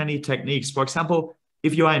many, many techniques. For example,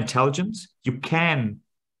 if you are intelligent, you can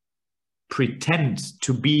pretend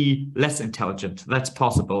to be less intelligent. That's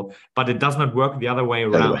possible, but it does not work the other way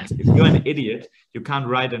around. If you're an idiot, you can't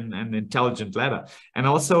write an intelligent letter. And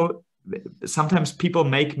also, sometimes people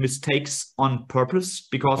make mistakes on purpose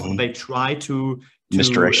because they try to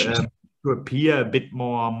appear a bit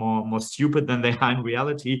more stupid than they are in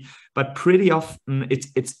reality. But pretty often,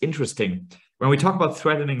 it's interesting. When we talk about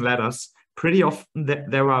threatening letters, pretty often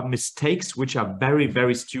there are mistakes which are very,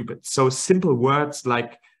 very stupid. So simple words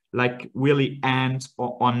like really and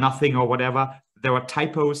or nothing or whatever, there are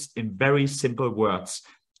typos in very simple words.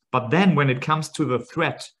 But then when it comes to the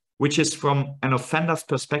threat, which is from an offender's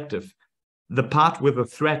perspective, the part with the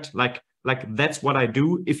threat, like that's what I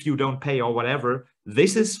do if you don't pay or whatever,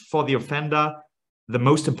 this is for the offender the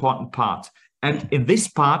most important part. And in this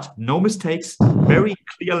part, no mistakes, very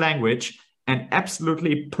clear language, and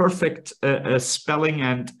absolutely perfect spelling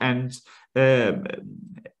and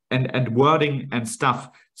wording and stuff.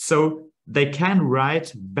 So they can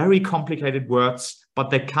write very complicated words, but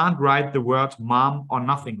they can't write the word mom or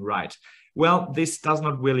nothing right. Well, this does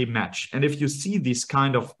not really match. And if you see these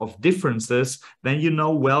kind of differences, then you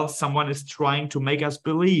know, well, someone is trying to make us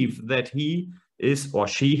believe that he is or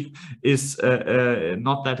she is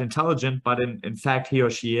not that intelligent, but in fact, he or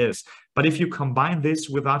she is. But if you combine this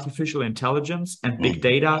with artificial intelligence and big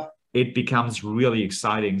data, it becomes really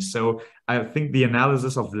exciting. So I think the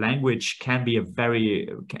analysis of language can be a very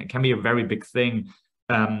big thing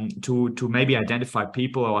to maybe identify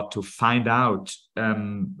people or to find out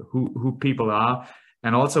who people are.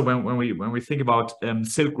 And also when we think about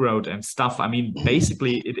Silk Road and stuff, I mean,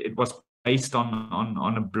 basically it was based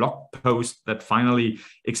on a blog post that finally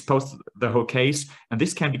exposed the whole case. And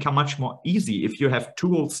this can become much more easy if you have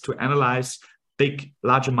tools to analyze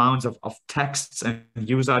large amounts of texts and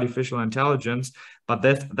use artificial intelligence. But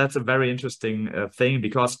that's a very interesting thing,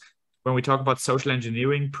 because when we talk about social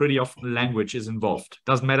engineering, pretty often language is involved.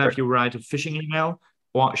 Doesn't matter if you write a phishing email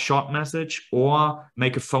or a short message or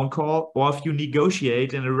make a phone call, or if you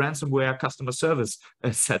negotiate in a ransomware customer service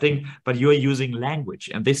setting, but you are using language.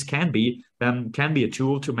 And this can be a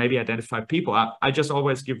tool to maybe identify people. I just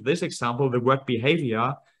always give this example. The word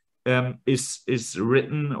behavior is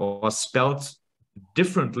written or spelled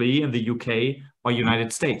differently in the UK or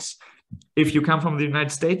United States. If you come from the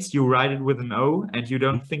United States, you write it with an O and you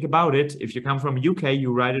don't think about it. If you come from UK,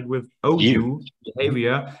 you write it with OU,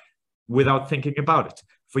 behavior, without thinking about it.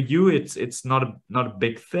 For you, it's not a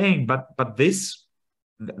big thing, but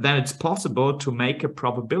then it's possible to make a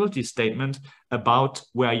probability statement about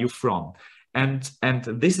where you're from. And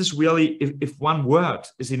this is really, if one word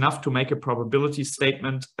is enough to make a probability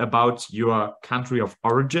statement about your country of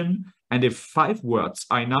origin, and if 5 words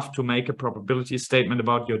are enough to make a probability statement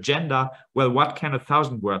about your gender, well, what can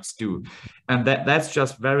 1,000 words do? And that's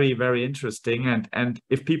just very, very interesting. And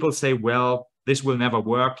if people say, well, this will never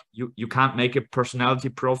work, you can't make a personality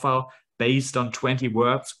profile based on 20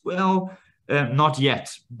 words, well, not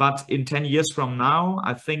yet. But in 10 years from now,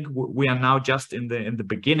 I think we are now just in the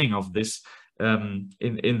beginning of this,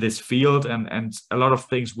 in this field, and a lot of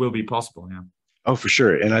things will be possible. Yeah. Oh, for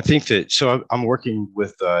sure. And I think that, so I'm working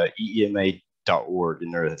with EEMA.org,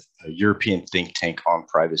 and they're a European think tank on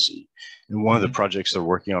privacy. And one of the projects they're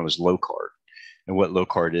working on is LowCard. And what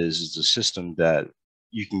LowCard is a system that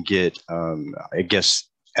you can get, I guess,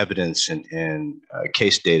 evidence and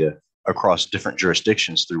case data across different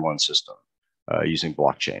jurisdictions through one system using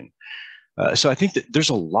blockchain. So I think that there's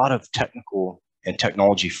a lot of technical and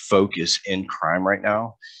technology focus in crime right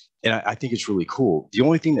now. And I think it's really cool. The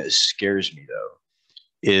only thing that scares me, though,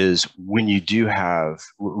 is when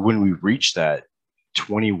we reach that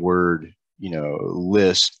 20-word,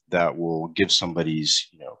 list that will give somebody's,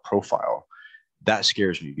 profile. That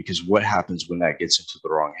scares me, because what happens when that gets into the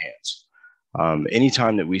wrong hands?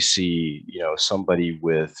 Anytime that we see, somebody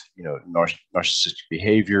with, narcissistic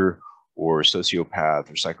behavior or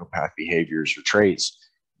sociopath or psychopath behaviors or traits,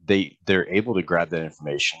 they're able to grab that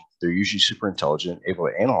information. They're usually super intelligent, able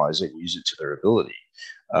to analyze it and use it to their ability.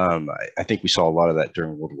 I think we saw a lot of that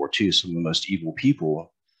during World War II. Some of the most evil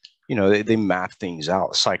people, they map things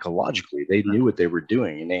out psychologically. They knew what they were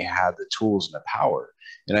doing, and they had the tools and the power.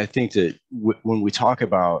 And I think that when we talk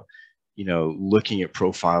about, looking at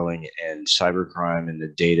profiling and cybercrime and the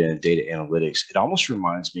data and data analytics, it almost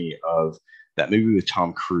reminds me of that movie with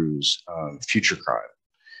Tom Cruise, Future Crime,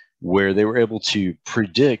 where they were able to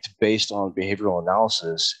predict based on behavioral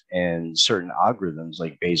analysis and certain algorithms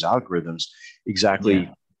like Bayes algorithms exactly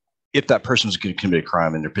if that person was going to commit a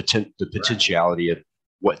crime and the potentiality of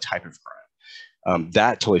what type of crime.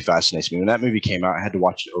 That totally fascinates me. When that movie came out, I had to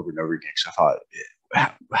watch it over and over again, because I thought,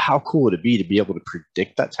 how cool would it be to be able to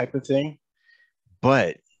predict that type of thing?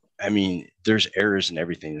 But I mean, there's errors in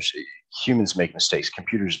everything. Humans make mistakes.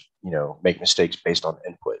 Computers, make mistakes based on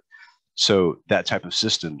input. So that type of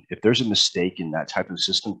system, if there's a mistake in that type of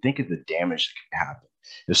system, think of the damage that could happen.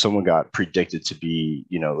 If someone got predicted to be,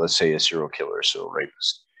 let's say a serial killer or serial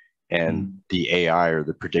rapist, and the AI or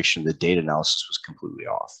the prediction, the data analysis was completely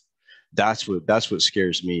off. That's what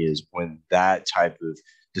scares me, is when that type of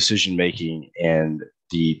decision making and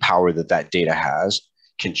the power that data has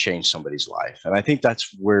can change somebody's life. And I think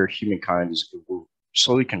that's where humankind we're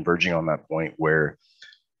slowly converging on that point where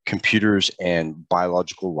computers and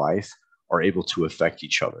biological life are able to affect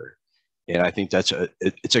each other. And I think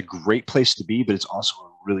it's a great place to be, but it's also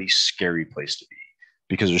a really scary place to be,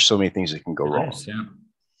 because there's so many things that can go wrong. Yeah.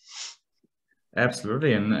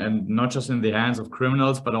 Absolutely. And not just in the hands of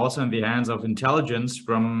criminals, but also in the hands of intelligence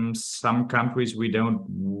from some countries we don't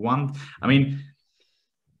want. I mean,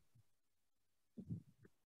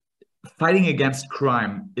 fighting against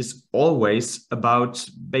crime is always about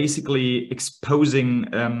basically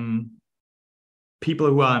exposing people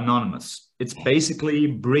who are anonymous. It's basically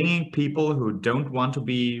bringing people who don't want to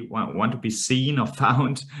be seen or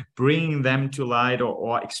found, bringing them to light,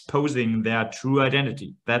 or exposing their true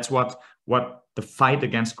identity. That's what the fight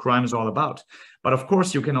against crime is all about. But of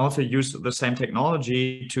course, you can also use the same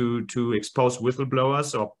technology to expose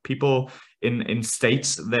whistleblowers or people in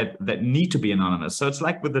states that need to be anonymous. So it's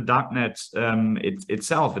like with the darknet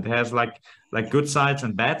itself. It has like good sides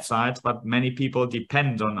and bad sides, but many people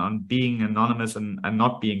depend on being anonymous and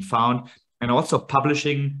not being found, and also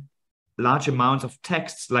publishing large amounts of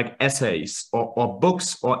texts like essays or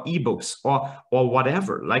books or ebooks or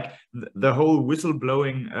whatever. Like the whole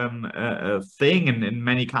whistleblowing thing in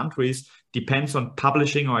many countries depends on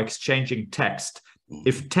publishing or exchanging text.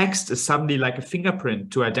 If text is suddenly like a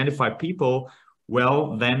fingerprint to identify people,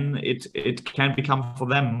 well, then it can become for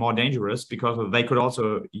them more dangerous, because they could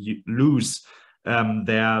also lose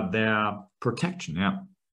their protection. Yeah.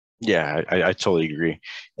 Yeah, I totally agree.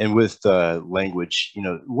 And with language,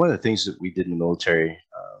 one of the things that we did in the military,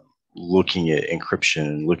 looking at encryption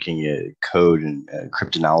and looking at code and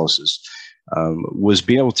cryptanalysis, was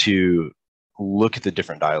being able to look at the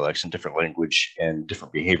different dialects and different language and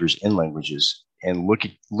different behaviors in languages, and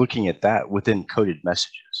looking at that within coded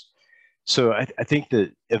messages. So I think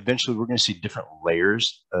that eventually we're going to see different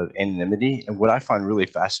layers of anonymity. And what I find really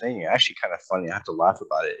fascinating, actually kind of funny, I have to laugh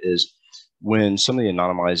about it, is when some of the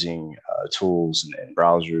anonymizing tools and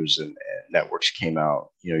browsers and networks came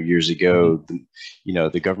out, years ago,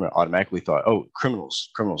 the government automatically thought, oh, criminals,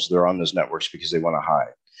 they're on those networks because they want to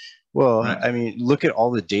hide. Well, Right. I mean, look at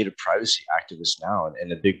all the data privacy activists now,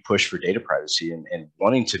 and a big push for data privacy and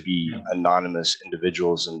wanting to be anonymous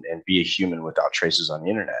individuals and be a human without traces on the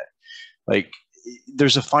internet. Like,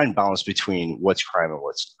 there's a fine balance between what's crime and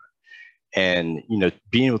what's not. And,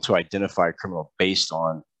 being able to identify a criminal based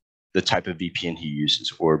on the type of VPN he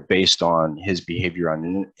uses or based on his behavior on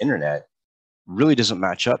the internet really doesn't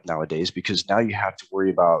match up nowadays, because now you have to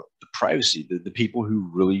worry about the privacy. The people who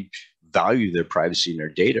really value their privacy and their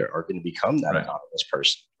data are going to become that anonymous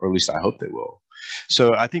person, or at least I hope they will.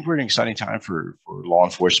 So I think we're in an exciting time for law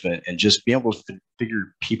enforcement, and just being able to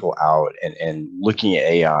figure people out and looking at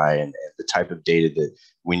AI and the type of data that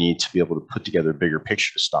we need to be able to put together a bigger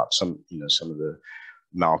picture to stop some of the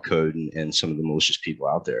malcode and some of the malicious people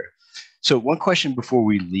out there. So one question before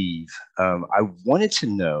we leave, I wanted to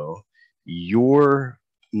know your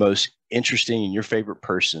most interesting and your favorite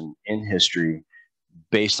person in history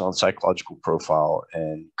based on psychological profile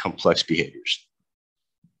and complex behaviors.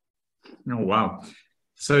 Oh, wow.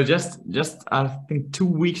 So just I think 2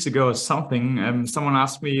 weeks ago or something, someone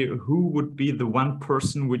asked me who would be the one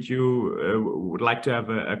person would you would like to have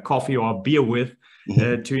a coffee or a beer with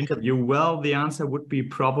to interview. Well, the answer would be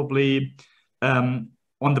probably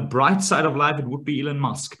on the bright side of life, it would be Elon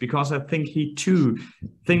Musk, because I think he too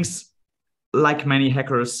thinks like many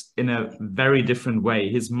hackers in a very different way.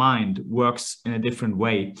 His mind works in a different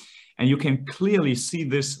way. And you can clearly see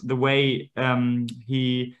this the way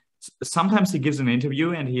sometimes he gives an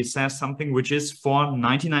interview and he says something which is for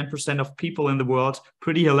 99% of people in the world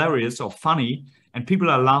pretty hilarious or funny, and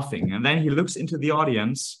people are laughing. And then he looks into the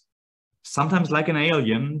audience, sometimes like an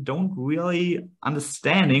alien, don't really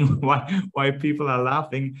understanding why people are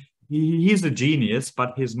laughing. He's a genius,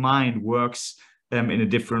 but his mind works in a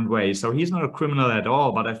different way. So he's not a criminal at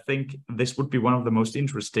all, but I think this would be one of the most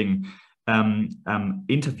interesting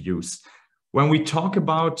interviews. When we talk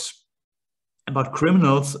about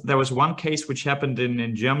criminals, there was one case which happened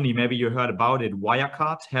in Germany. Maybe you heard about it.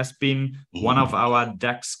 Wirecard has been one of our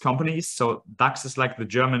DAX companies. So DAX is like the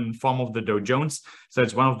German form of the Dow Jones. So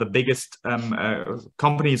it's one of the biggest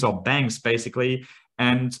companies or banks, basically.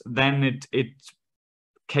 And then it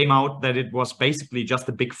came out that it was basically just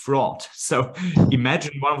a big fraud. So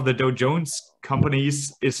imagine one of the Dow Jones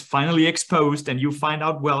companies is finally exposed, and you find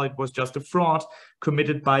out, well, it was just a fraud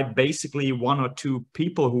committed by basically one or two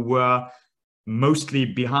people who were mostly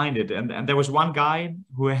behind it. And there was one guy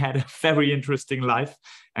who had a very interesting life,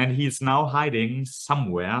 and he's now hiding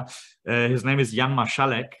somewhere. His name is Jan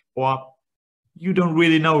Marszalek, or you don't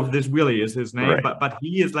really know if this really is his name, right. but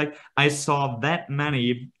he is like, I saw that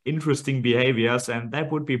many interesting behaviors, and that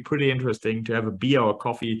would be pretty interesting to have a beer or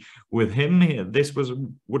coffee with him. This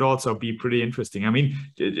would also be pretty interesting. I mean,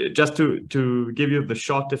 just to give you the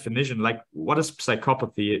short definition, like, what is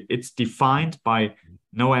psychopathy? It's defined by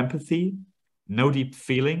no empathy, no deep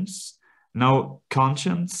feelings, no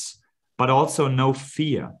conscience, but also no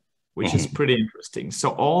fear, which is pretty interesting.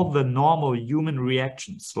 So all the normal human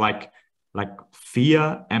reactions, like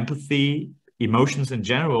fear, empathy, emotions in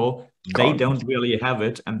general, they don't really have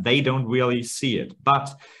it, and they don't really see it.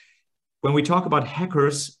 But when we talk about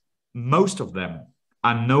hackers, most of them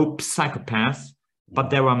are no psychopaths, but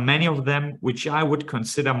there are many of them which I would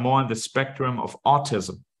consider more on the spectrum of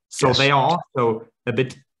autism. So they are also a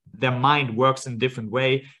bit, their mind works in a different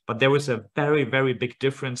way, but there is a very, very big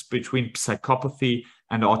difference between psychopathy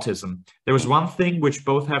and autism. There is one thing which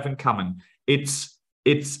both have in common. It's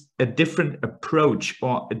a different approach,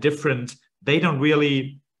 or a different, they don't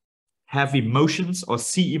really have emotions or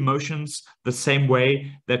see emotions the same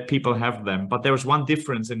way that people have them. But there is one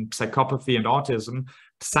difference in psychopathy and autism.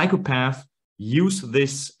 Psychopath use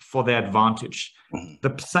this for their advantage.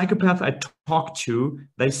 The psychopath I talk to,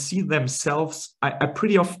 they see themselves, I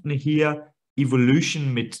pretty often hear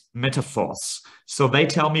evolution metaphors. So they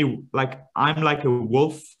tell me like, I'm like a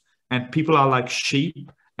wolf and people are like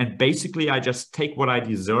sheep. And basically I just take what I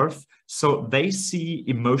deserve. So they see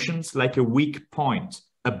emotions like a weak point,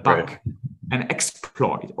 a bug, an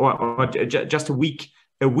exploit, or just a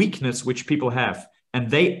weakness which people have. And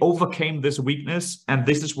they overcame this weakness, and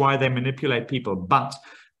this is why they manipulate people. But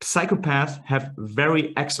psychopaths have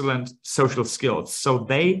very excellent social skills. So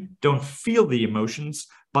they don't feel the emotions,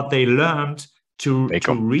 but they learned to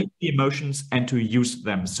read the emotions and to use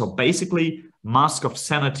them. So basically, mask of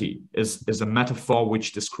sanity is a metaphor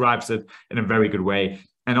which describes it in a very good way.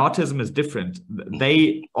 And autism is different.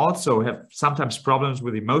 They also have sometimes problems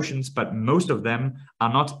with emotions, but most of them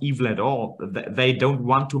are not evil at all. They don't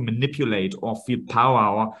want to manipulate or feel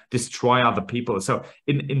power or destroy other people. So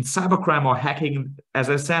in cybercrime or hacking,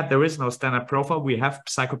 as I said, there is no standard profile. We have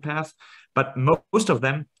psychopaths, but most of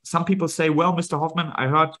them, some people say, well, Mr. Hofmann, I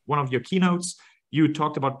heard one of your keynotes. You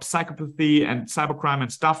talked about psychopathy and cybercrime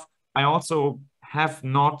and stuff. I also have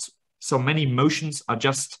not so many emotions are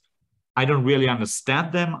just, I don't really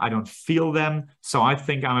understand them. I don't feel them. So I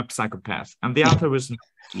think I'm a psychopath. And the answer is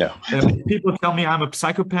no. People tell me I'm a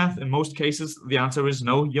psychopath. In most cases, the answer is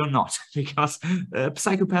no, you're not, because a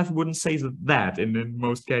psychopath wouldn't say that in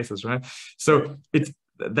most cases, right? So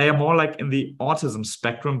they are more like in the autism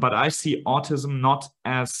spectrum, but I see autism not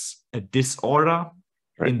as a disorder.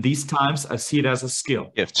 Right. In these times, I see it as a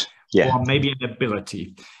skill. Gift. Yeah. Or maybe an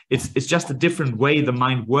ability. It's just a different way the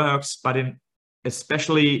mind works, but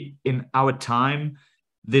especially in our time,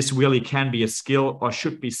 this really can be a skill or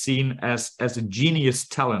should be seen as a genius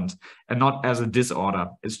talent and not as a disorder.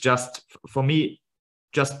 It's just, for me,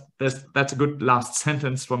 that's a good last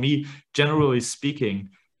sentence for me. Generally speaking,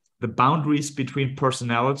 the boundaries between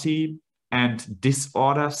personality and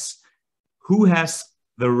disorders, who has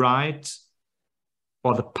the right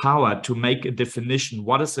or the power to make a definition?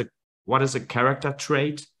 What is a character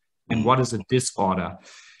trait and what is a disorder?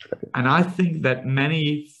 And I think that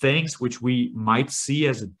many things which we might see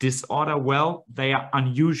as a disorder, well, they are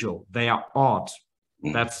unusual, they are odd.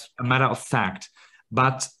 That's a matter of fact.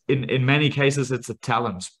 But in many cases, it's a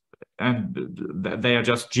talent. And they are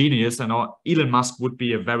just genius. And Elon Musk would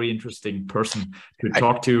be a very interesting person to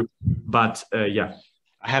talk to. But yeah.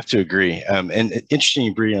 I have to agree. And interesting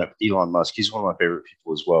you bring up Elon Musk. He's one of my favorite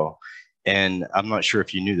people as well. And I'm not sure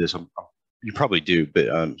if you knew this. You probably do,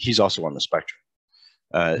 but he's also on the spectrum.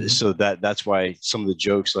 So that's why some of the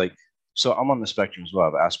jokes, like, so I'm on the spectrum as well.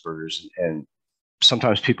 I have Asperger's, and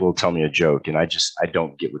sometimes people will tell me a joke, and I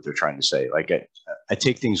don't get what they're trying to say. Like I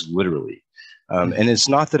take things literally. And it's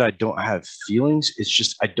not that I don't have feelings. It's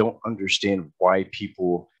just I don't understand why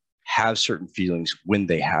people have certain feelings when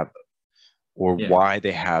they have them, or why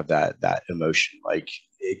they have that emotion. Like,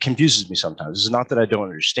 it confuses me sometimes. It's not that I don't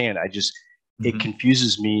understand. It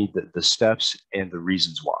confuses me, the steps and the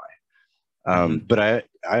reasons why. But I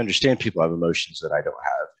understand people have emotions that I don't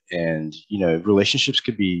have. And, relationships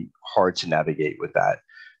could be hard to navigate with that,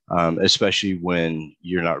 especially when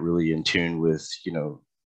you're not really in tune with,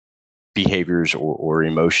 behaviors or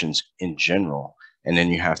emotions in general. And then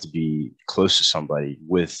you have to be close to somebody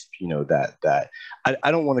with, that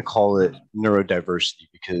I don't want to call it neurodiversity,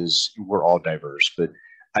 because we're all diverse, but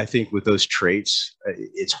I think with those traits,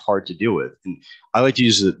 it's hard to deal with. And I like to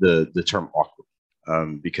use the term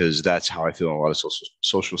awkward, because that's how I feel in a lot of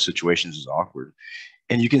social situations, is awkward.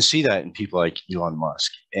 And you can see that in people like Elon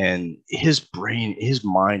Musk, and his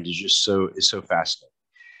mind is just so fascinating.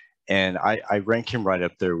 And I rank him right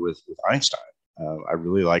up there with Einstein. I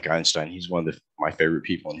really like Einstein. He's one of my favorite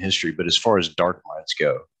people in history. But as far as dark minds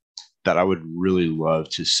go, that I would really love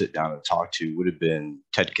to sit down and talk to would have been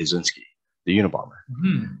Ted Kaczynski, the Unabomber.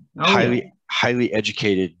 Highly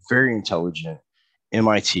educated, very intelligent,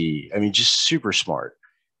 MIT. I mean, just super smart,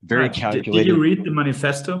 very calculated. Did you read the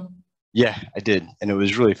manifesto? Yeah, I did, and it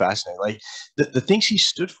was really fascinating. Like the things he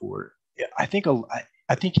stood for. I think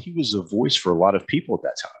he was a voice for a lot of people at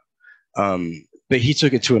that time. But he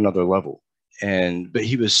took it to another level, but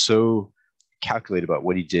he was so calculated about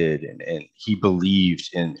what he did, and he believed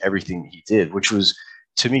in everything he did, which was,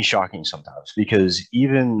 to me, shocking sometimes, because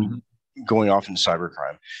even going off into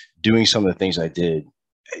cybercrime, doing some of the things I did,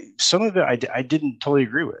 some of it I didn't totally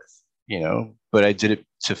agree with, but I did it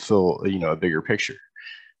to fill, a bigger picture.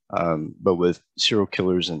 But with serial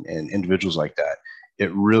killers and individuals like that,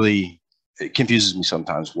 it confuses me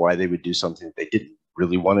sometimes why they would do something that they didn't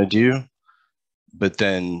really want to do, but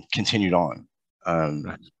then continued on.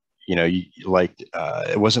 Right.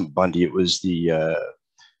 It wasn't Bundy. It was the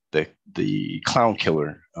the clown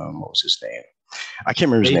killer. What was his name? I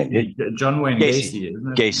can't remember his name. John Wayne Gacy.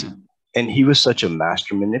 isn't it? Gacy. Yeah. And he was such a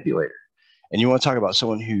master manipulator. And you want to talk about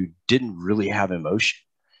someone who didn't really have emotion.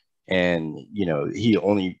 And, he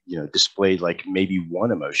only, displayed like maybe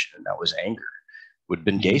one emotion, and that was anger, would have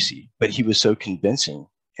been Gacy. But he was so convincing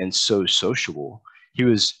and so sociable. He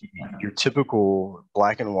was your typical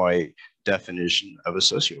black and white definition of a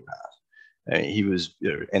sociopath. He was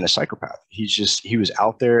and a psychopath. He was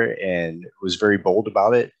out there and was very bold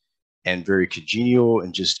about it and very congenial,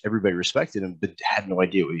 and just everybody respected him, but had no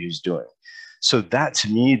idea what he was doing. So that, to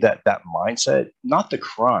me, that mindset, not the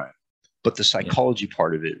crime, but the psychology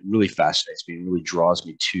part of it really fascinates me and really draws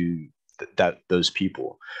me to those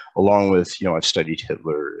people, along with, I've studied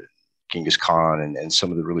Hitler, Genghis Khan, and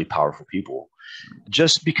some of the really powerful people,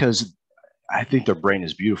 just because I think their brain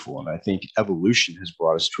is beautiful. And I think evolution has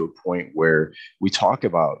brought us to a point where we talk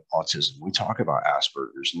about autism, we talk about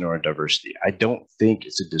Asperger's, neurodiversity. I don't think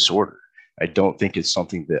it's a disorder. I don't think it's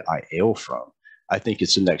something that I ail from. I think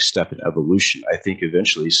it's the next step in evolution. I think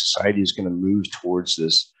eventually society is going to move towards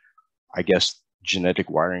this, I guess, genetic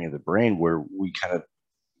wiring of the brain, where we kind of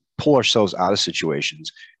pull ourselves out of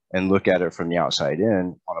situations and look at it from the outside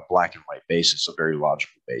in on a black and white basis, a very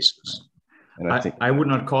logical basis. And I would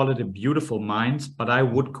not call it a beautiful mind, but I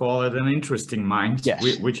would call it an interesting mind,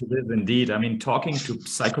 yes, which it is indeed. I mean, talking to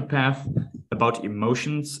psychopath about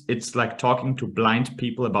emotions, it's like talking to blind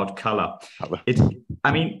people about color.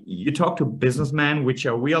 You talk to businessmen, which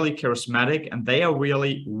are really charismatic, and they are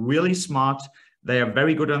really, really smart. They are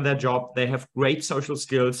very good on their job. They have great social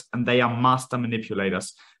skills, and they are master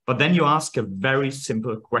manipulators. But then you ask a very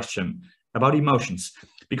simple question about emotions,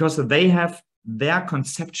 because they have their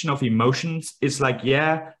conception of emotions is like,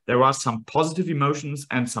 yeah, there are some positive emotions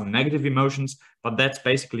and some negative emotions, but that's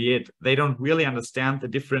basically it. They don't really understand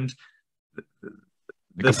the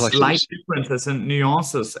slight differences and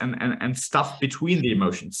nuances and stuff between the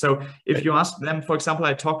emotions. So if you ask them, for example,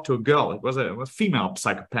 I talked to a girl, it was a female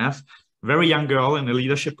psychopath, very young girl in a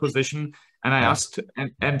leadership position. And I asked,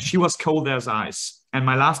 and she was cold as ice. And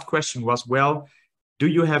my last question was, well, do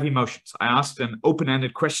you have emotions? I asked them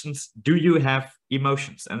open-ended questions. Do you have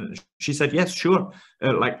emotions? And she said, yes, sure.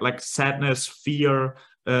 Like sadness, fear,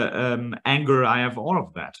 anger. I have all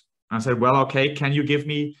of that. And I said, well, okay. Can you give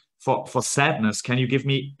me for sadness? Can you give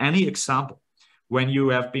me any example when you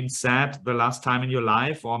have been sad the last time in your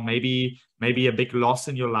life, or maybe a big loss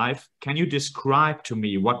in your life? Can you describe to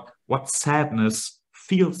me what sadness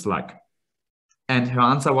feels like? And her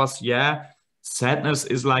answer was, yeah, sadness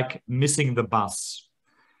is like missing the bus.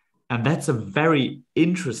 And that's a very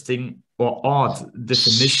interesting or odd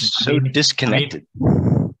definition. So disconnected.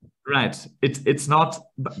 Right. It's not,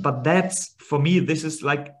 but that's, for me, this is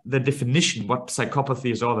like the definition, what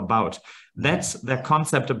psychopathy is all about. That's their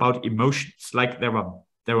concept about emotions. Like there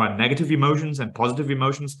are negative emotions and positive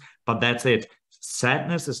emotions, but that's it.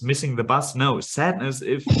 Sadness is missing the bus. No, sadness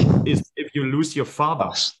is if you lose your father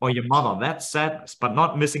or your mother, that's sadness, but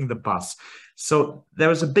not missing the bus. So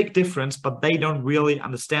there is a big difference, but they don't really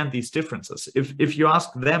understand these differences. If you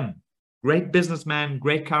ask them, great businessman,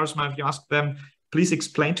 great charisma, if you ask them, please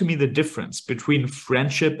explain to me the difference between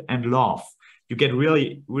friendship and love, you get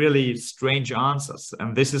really, really strange answers.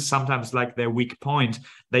 And this is sometimes like their weak point.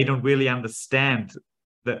 They don't really understand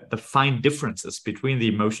the fine differences between the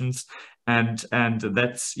emotions. And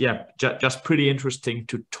that's, just pretty interesting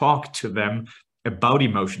to talk to them about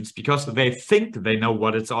emotions, because they think they know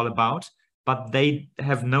what it's all about, but they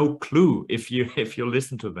have no clue if you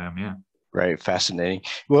listen to them. Yeah. Right. Fascinating.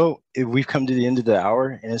 Well, we've come to the end of the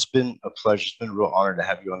hour, and it's been a pleasure. It's been a real honor to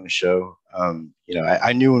have you on the show.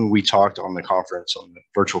 I knew when we talked on the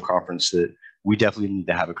virtual conference, that we definitely need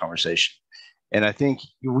to have a conversation. And I think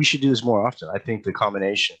we should do this more often. I think the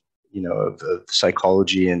combination, of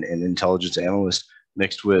psychology and intelligence analyst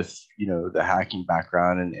mixed with, the hacking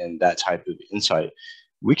background and that type of insight,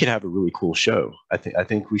 we could have a really cool show. I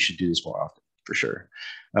think we should do this more often, for sure.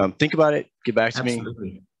 Think about it. Get back to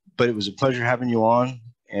me. But it was a pleasure having you on.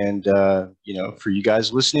 And, for you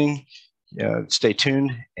guys listening, stay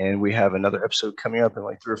tuned. And we have another episode coming up in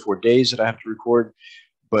like 3 or 4 days that I have to record.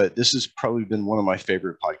 But this has probably been one of my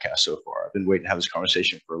favorite podcasts so far. I've been waiting to have this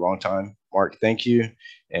conversation for a long time. Mark, thank you.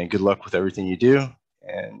 And good luck with everything you do.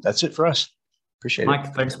 And that's it for us. Appreciate it.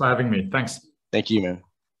 Mike, thanks for having me. Thanks. Thank you,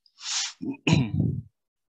 man.